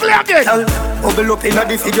 Juggle again. Bubble up inna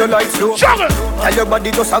the video like flow. Juggle. Tell your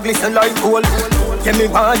body just a glisten like gold. Get me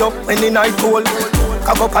wired up when the night cold.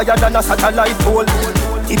 Cock up higher than a satellite pole.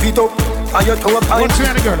 Tip it up and your toe pint.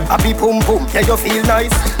 Happy boom boom, yeah you feel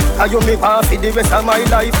nice. And you make half for the rest of my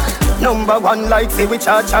life. Number one like say we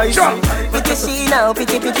charge choice. Pretty she now,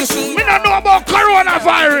 pretty she. Me not know about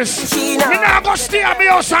coronavirus. Me not go stay at my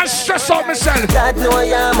house and stress out myself. God know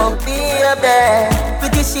I'm up there.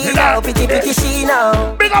 Pretty she now, pretty she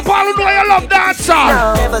now. Big up all who know you love dancing.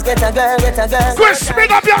 Never get a girl. Chris,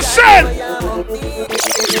 big up yourself.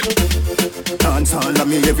 Dance all of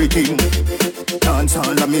me everything. Dance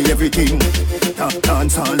all of me everything.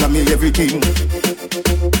 Dance all of me everything.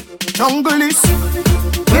 Jungle is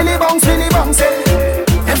Willy bounce,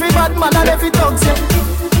 every bad man and every dog say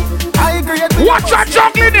I agree with watch that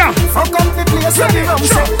juggling here. Fuck up the place where the rum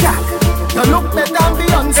say. You look better than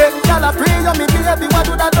Beyonce. Y'all a pray you me baby, what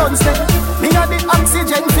do that done say? Me a the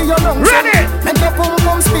oxygen for your lungs. Ready? Make your pum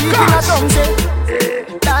pum speak in a tongue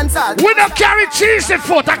say. Dance all. We don't carry cheese in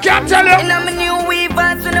foot, I can't tell you. And I'm a new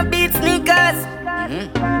weavers and a beat sneakers.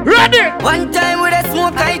 Ready? One time with a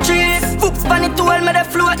smoke I trees. Fooks on it all, me the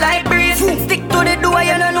float like breeze. Stick to the door,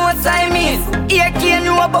 you don't know what I miss. Ear cane,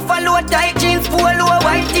 no buffalo tight jeans. Polo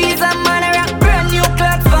white tees and man a rock. Brand new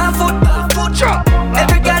clocks, 4 foot.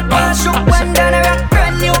 Every girl pass shook one down a rock.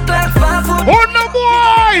 Brand new clocks, 4 foot. Oh no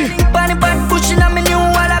boy! Think on the back pushing on me new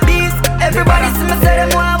wallabies. Everybody see me say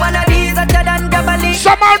them want one of these. Hotter than double.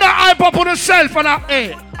 Somehow that hype up on herself and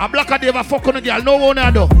a black a day a fuck on a girl, no one I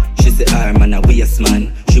do. She say I'm on a waist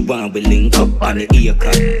man. She want we link up on the ear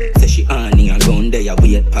cut. Say she on me around there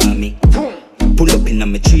wait for me. Pull up in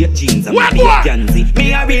on me straight jeans and me Gansy.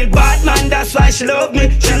 Me a real bad man, that's why she love me.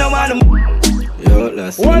 She no want to. Yo,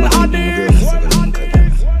 last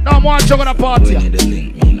now I'm watching on a party.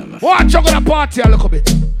 Watch on a party a little bit.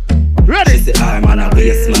 Ready? She say I'm on a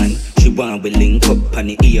waist man. She want we link up on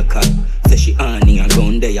the ear cut. Say she on me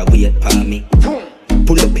around there wait for me.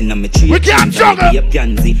 Pull up in on me tree. We can't juggle.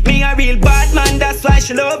 Me a real bad man, that's why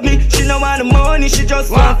she love me. She no want the money, she just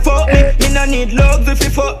want fuck me. Me no need love if you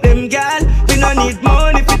fuck them gal. We no need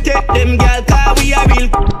money if you take them gal. Cause we a real.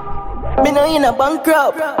 Me no in a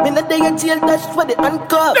bankrupt. Me no day in jail, dash for the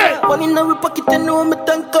handcuff. Money in our pocket, you know me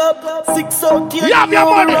tank up. 6 out here, you know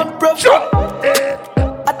me run prof.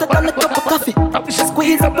 I took on a cup of coffee.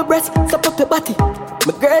 Squeeze up your breast, stop up your body.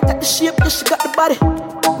 My girl got the shape, yeah, she got the body.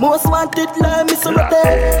 Most wanted, love me so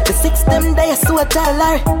there. The 6 them days, so I tell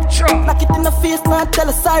Larry. Knock it in the face, now tell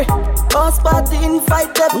her sorry. Boss party,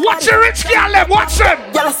 invite them. Watch your rich girl, watch them.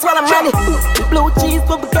 Y'all I swallow money. Blue cheese,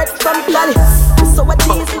 but we get from Cali. So I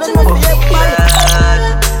cheese, even when we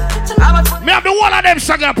everybody. Me have the one of them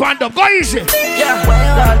singing up and up. Go easy. Yeah,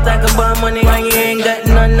 y'all talk about money when you ain't got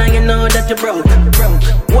none, now you know that you're broke.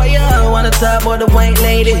 Why you wanna talk about the white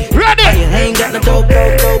lady? Ready? You ain't got no dope.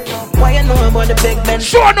 Why you know about the big Ben?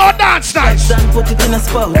 Sure no dance nice. Son put it in a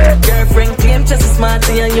spot. Girlfriend claim just as smart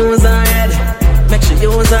and use her head. Make sure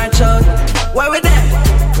you use her child. Why we there?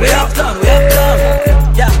 We up done.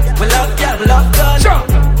 Yeah, we love done. Sure.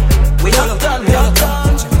 We up done.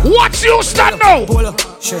 What's you stand now? Pull up,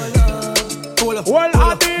 shirt. Pull up,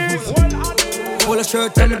 Addies. Pull a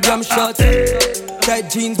shirt and the damn shorts. Tight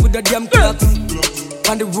jeans with the damn clocks.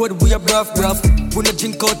 On the road we are rough. When I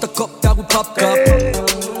drink out the cup that we pop cup.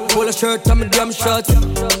 Pull a shirt and the damn shorts.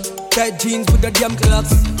 Tight jeans with the damn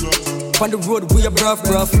clocks. On the road, we are rough.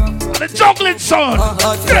 The juggling son.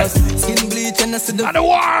 Skin bleach and I see the. And the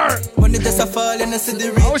war. When it just a fall and I see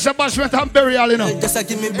the rain. I wish a bashment and burial, you know. Just a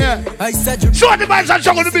give me. Yeah. I said you. Show the boys and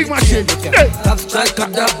juggle the big machine. Top strike,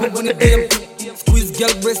 cut that, move on the game. Squeeze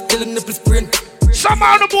girl breast, till the nipple sprain.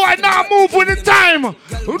 Somehow the boy now move with the time.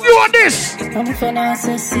 Who doing this? I'm finna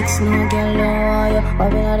say 6, no girl, no wire.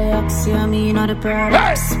 I've been at the Axie, I mean, at the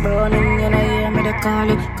products. Burning, you know, hear me, they call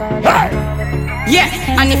it. Yeah,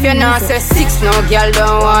 and if you're not say 6, no girl,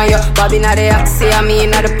 don't want you. Bobby not the Axie, I mean,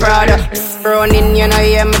 not the products. Burning, you know,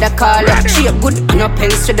 hear me, they call it. She a good, no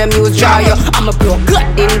pens to the muse, draw you. I'm a blow, good,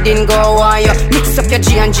 din, go on you. Mix up your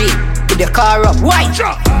G and G. With the car up, white.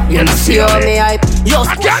 You know, see how me hype. Yo,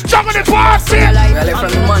 I can't juggle the party. Really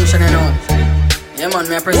from the mansion, you know. Yeah, man,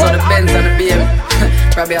 me I press all the Benz and the BM.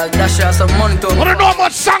 Probably I'll dash you some money to. I don't know how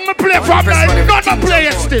much song me play from there. Not a play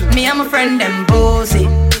it still. Me and my friend them bossy.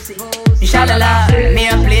 Inshallah, me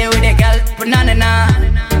I play with a girl, but na.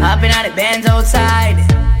 Hopping out the Benz outside.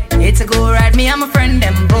 It's a good ride. Me and my friend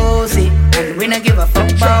them bossy, and we don't give a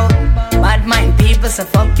fuck about bad mind people. So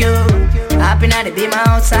fuck you. Hopping out the beam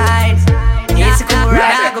outside. It's a cool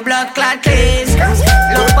ride. I go blood clot case.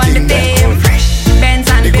 Look on the beam. Benz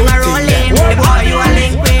and beam are rolling. The boy you are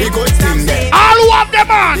linked with. The good thing then. All who have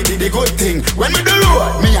them on. The good thing. When we do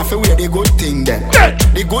road, me have to wear the good thing then.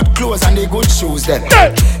 The good clothes and the good shoes then.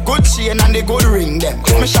 Good chain and the good ring them.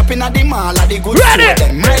 Me shopping at the mall at the good food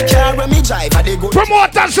them. My car when me drive at the good.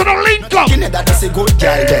 Promoters to the link up. That's a good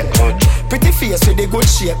girl them. Pretty face with the good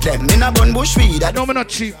shape them. Me na bun bush weed. No, me not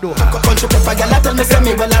cheap though. Country pepper girl tell me say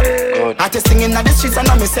me well up. Artist singing at the streets and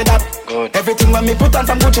now me say that. Everything when me put on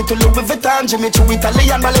from Gucci to Louis Vuitton, Jimmy Choo,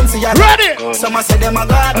 Italian, Balenciaga. Ready? Some say them a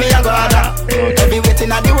god, me a god. Every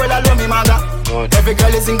waiting at the world I love me maga. Every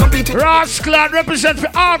girl is incomplete. Rascal represent for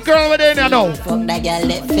all girl within you know. Fuck that girl,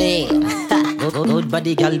 let fail. Good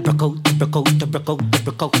body girl, broke out.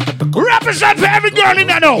 Represent for every girl in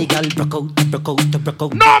you know. No,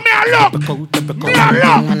 me a look. Me a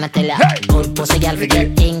look. Hey. Good pussy girl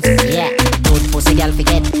forget things. Yeah. Good pussy girl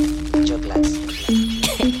forget.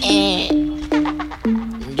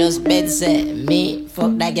 Just bed say me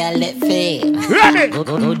fuck that girl let fail. Ready?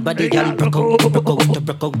 Good body girl broke out. Good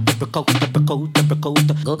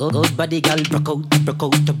body girl broke out.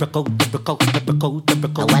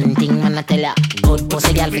 One thing I'ma tell ya, good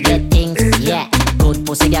pussy girl forget things. Yeah, good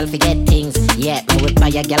pussy girl forget things. Yeah, me would buy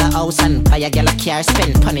a girl a house and buy a girl a car,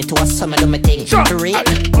 spend money to a summer do me thing.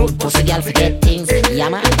 Good pussy girl forget things. Yeah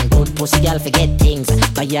man, good pussy girl forget things.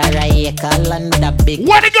 Buy a acre land with a big.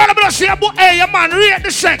 What the girl about say about hey, your man rate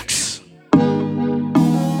the sex?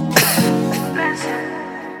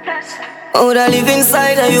 Oh, I live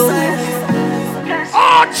inside of you.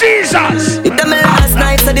 Oh, Jesus! If them last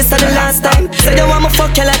night, so this is the last time. Say you want me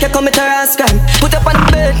fuck you like you commit a rash crime. Put up on the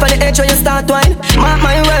bed, on the edge when you start wine. Mark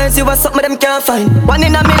my words, you are something them can't find. 1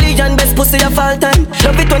 in a million, best pussy of all time.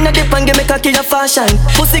 Love it when you dip and give me cocky your fashion.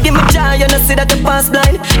 Pussy give me joy, you know see that you pass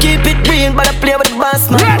blind. Keep it real, but I play with the boss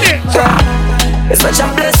man. Ready? It's such a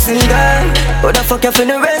blessing, girl. What the fuck you for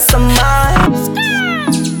the rest of my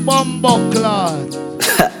Bumbo Claude.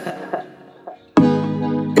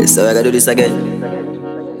 So I gotta do this again.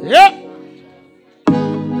 Yep.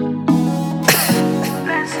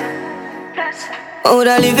 Oh,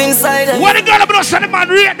 I live inside of you. What the girl about say the man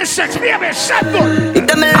rate the sex? Baby, shut up. If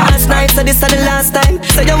them last night, so this is the last time.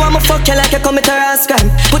 Say you want me fuck you like you commit a rash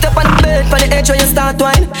crime. Put up on the bed, on the edge when you start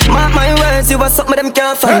wine. Mark my words, you are something them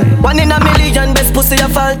can't find. 1 in a million, best pussy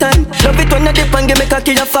of all time. Love it when you dip and give me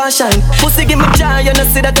cocky your fashion. Pussy give me joy, you know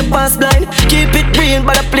see that you pass blind. Keep it real,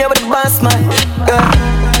 but I play with the boss man.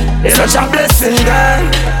 It's such a blessing, girl.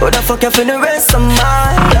 What the fuck you for the rest of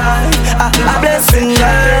my life? A blessing,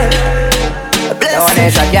 girl. A blessing. That one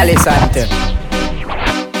is a galley something.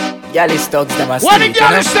 Galley stocks them as what the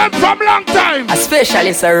galley stand from long time? A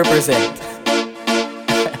specialist I represent.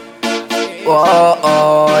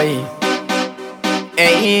 Oh,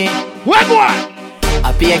 hey. What boy?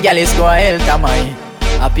 I pay a galley score El Tamai.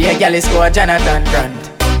 I pay a galley score Jonathan Grant.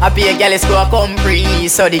 I pay a gal is go a Compre,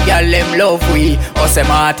 so the gal them love we. Ose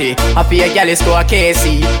Marty. I pay a gal is go a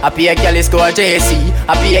Casey. I pay a gal is go a JC.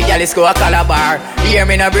 I pay a gal is go a Calabar. Hear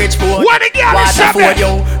me in a Bridgeport. What the gal is Waterford,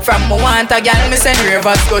 yo. From me want a gal, me send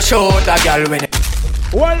Rivers go shoot a gal when it.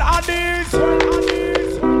 Well, Addies.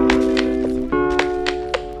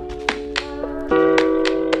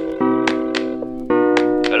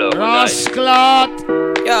 Hello. Rascal.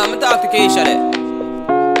 Yeah, I'm talk to Keisha there.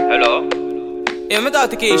 Hello. Yeah, I'm talk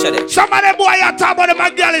to Keisha there. Some of them boy you talk about them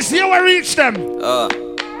girls, you will reach them.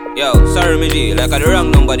 Yo, sorry me G, like I the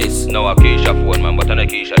wrong number this. No a Keisha phone man, but I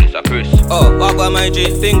Keisha this a Chris. Oh, what about my G?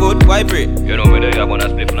 Thing good, why pray? You know me there you gonna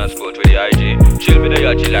split and scotch with the IG. Chill me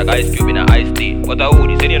there you chill like ice cube in a iced tea. But I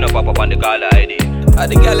would say you know pop up on the caller ID.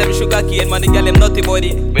 The girl them sugar cane man, the girl them nutty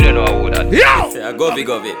body. Me don't know how that. Yo! Yeah, go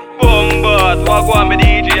it. Bombard, what go on me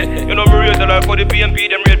DJ? You know me rate like for the PMP,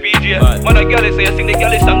 them real PJ. Man a girl say you sing the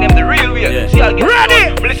girl song them the real way. Yeah. See I'll get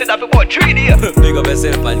ready. Me listen that for about 3 days. Big up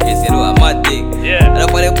yourself man, case you know a mad thing. Yeah. And up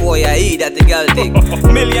for the boy I eat that the girl thing.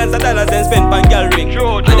 Millions of dollars then spent on girl ring.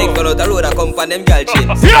 True. And they go out the road and come on them girl chains.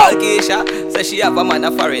 All Keisha say she have a man a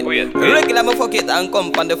foreign. Regular me fuck it and come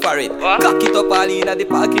on the foreign. Cock it up all in at the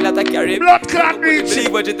parking lot a carry. Blood clot bitch.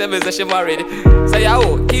 Believe what you tell me say she married. Say ya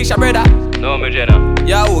who? Keisha brother? No me Jenna.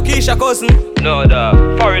 Ya who? Keisha cousin? No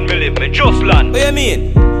dog. Foreign me live, me just land. What you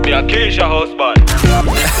mean? Me a Keisha husband.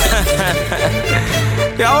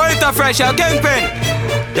 Ya want it fresh, ya kingpin.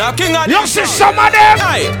 Ya king of you see some of them?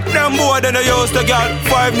 Aye, them boy then they use the girl.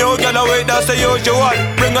 5 new girl away, that's the usual.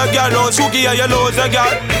 Bring a girl out, Suki and you lose a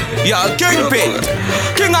girl. Ya kingpin,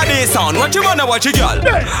 king of this sound. What you wanna watch a girl?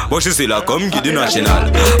 But she still a come get the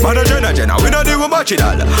national. Man a Jenna, we not even watch it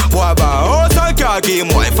all. Boy ba house and car game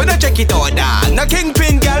wife, we not check it out dog. Na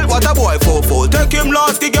kingpin girl, what a boy for. Take him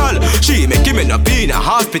lost the girl. She make him in a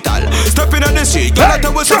hospital. Stepping on the street, girl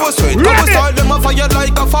that was so sweet. Come start them a fire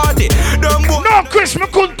like a 40. Them boy. No, Chris, me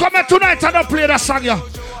couldn't come here tonight and not play that song, yeah.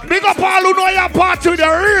 Big up all who know your party with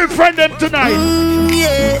your real friend them tonight.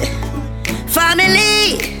 Yeah.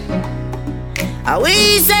 Family.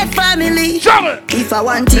 We say family. Trouble. If I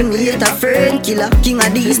want him, he hate a friend killer. King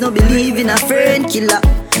Addies no believe in a friend killer.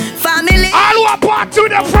 Family. All who are party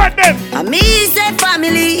with your friend them. And me say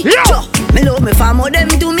family. Yeah. Me love me family them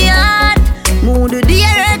to me heart. Mood the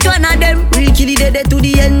earth one of them. Real kill the to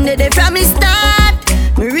the end of the from me start.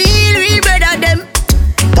 Me real brother them.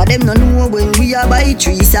 Cause them no know when we are buy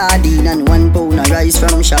 3 sardine and 1 pound of rice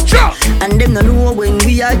from shop. Sure. And them no know when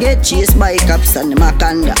we are get chased by cops and the mac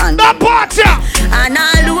and the hand. The party. And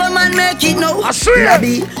all the woman make it now. I swear.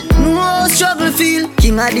 Lobby, no struggle feel.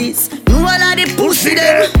 King Addies, no all of the pussy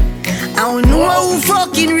them. I don't know who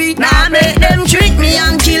fucking read. Now make them treat me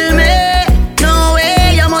and kill me. No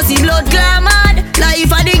way, you must see blood clamad.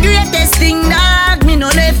 Life are the greatest thing, dog. Me no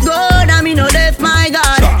left God and me no left my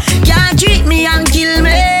God. Can't treat me and kill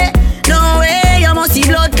me. No way, you must see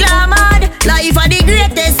blood clamad. Life are the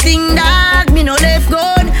greatest thing, dog. Me no left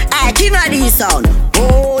God. I King Addies sound.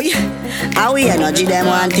 Oh, how we energy them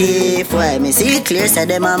want thief. Why me see clear say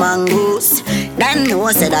them a mongoose. Then know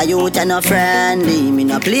say that youth and a friendly. Me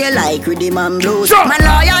no play like rhythm and blues. Sure. Man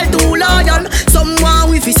loyal, too loyal. Someone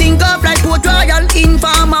with his sink up like Port Royal.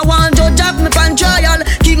 Informer one judge up me pan trial.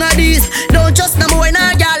 King Addies, don't trust no boy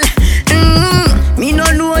na gal. Me no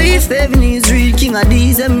know if heaven is real. King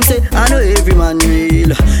Addies them say I know every man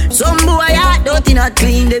real. Some boy heart dirty not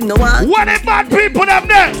clean them no one. What the bad people them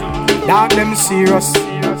there? Dog them serious.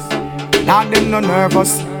 Dog them no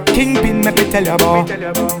nervous. Kingpin me tell you about.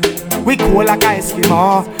 We cool like ice cream.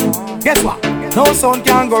 Guess what? No sound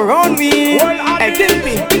can go round me. Hey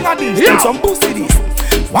Kingpin, King Addies, yeah. Some pussy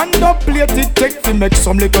this. One dub plate it take to make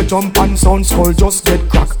some little jump and sound skull just get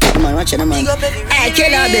crack. Come on, watch it, man. Hey,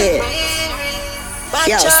 killer babe.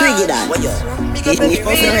 Yo, swing it on. It's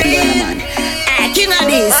off the regular, man. Hey, King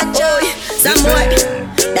Addies. Oh, some boy,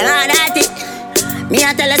 them all that it. Me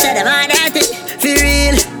I tell you, say them all that it. For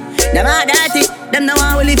real, them all that it. Them no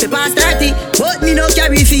one will live past 30. But me no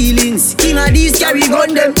carry feelings. King Addies carry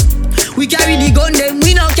gun them. We carry the gun them.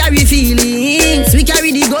 We no carry feelings. We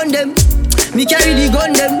carry the gun them. Me carry the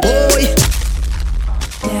gun them. Boy.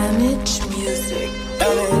 Damage music.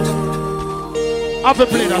 I've been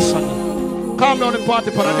playing that song. Calm down the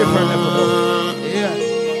party for a different level.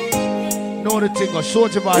 Yeah. Know the thing, a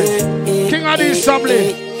soldier boy. King Addies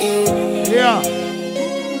family. Yeah.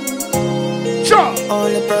 Sure.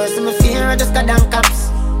 Only person me fear are just goddamn cops.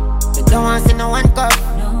 Me don't want see no one cup.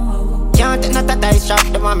 Can't take no dice shop.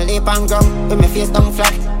 The want me lip and gum. With me face down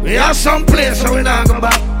flat. We have some place so we not go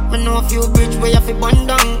back. Me know a few bridge where you fi burn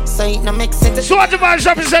down. So it no make sense. Soldier boy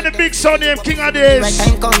shop is the big son named King Addies. Right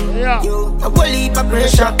time come. Yeah. You a whole heap of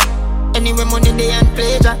pressure. Anyway money they and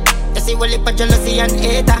pleasure. You see whole heap of jealousy and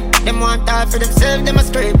hater. Them want all for themselves, them a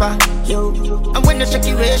scraper. You. And when you check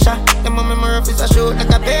your ratio, them a memory of is a shoot like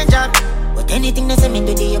a paint job. But anything they say me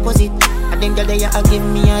do the opposite. I think that they are give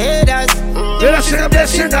me a haters. You see them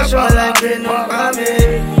blessing that's all like rain up on me.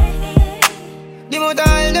 The more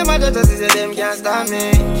all them a just say them can't stop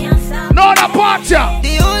me. No the party.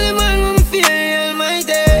 The only man who fear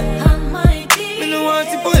Almighty. Me no want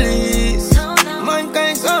the police.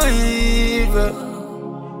 Mankind so evil.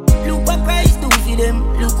 Look what Christ do for them.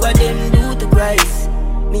 Look what them do to Christ.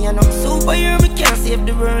 Me a no superhero, me can't save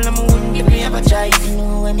the world, and I wouldn't give me ever choice. You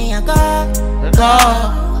know where me a go.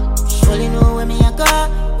 Surely know where me a go,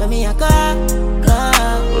 where me a go.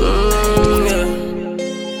 Yeah.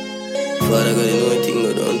 Father God, you know one thing, no,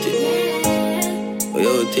 don't you? We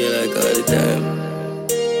out here like all the time.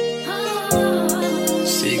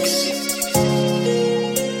 6.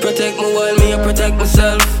 Protect me while me, I protect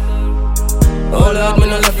myself. All out, me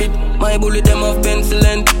no laugh it. My bullet, them off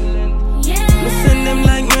pencilin'. Me send them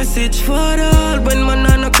like message for all. When man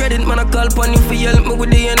on no credit, man I call upon you for help me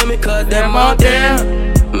with the enemy, cause them out there.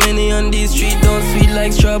 Many on these streets don't sweet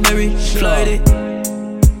like strawberry. Friday.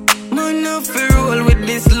 Man I fi roll with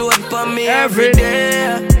this load for me every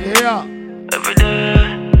day. Yeah. Every day.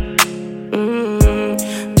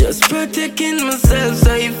 Just protecting myself,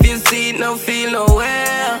 so if you see it, no feel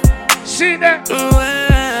nowhere. See that?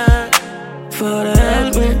 Father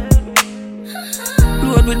help me.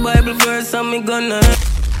 Load with Bible verse and me gonna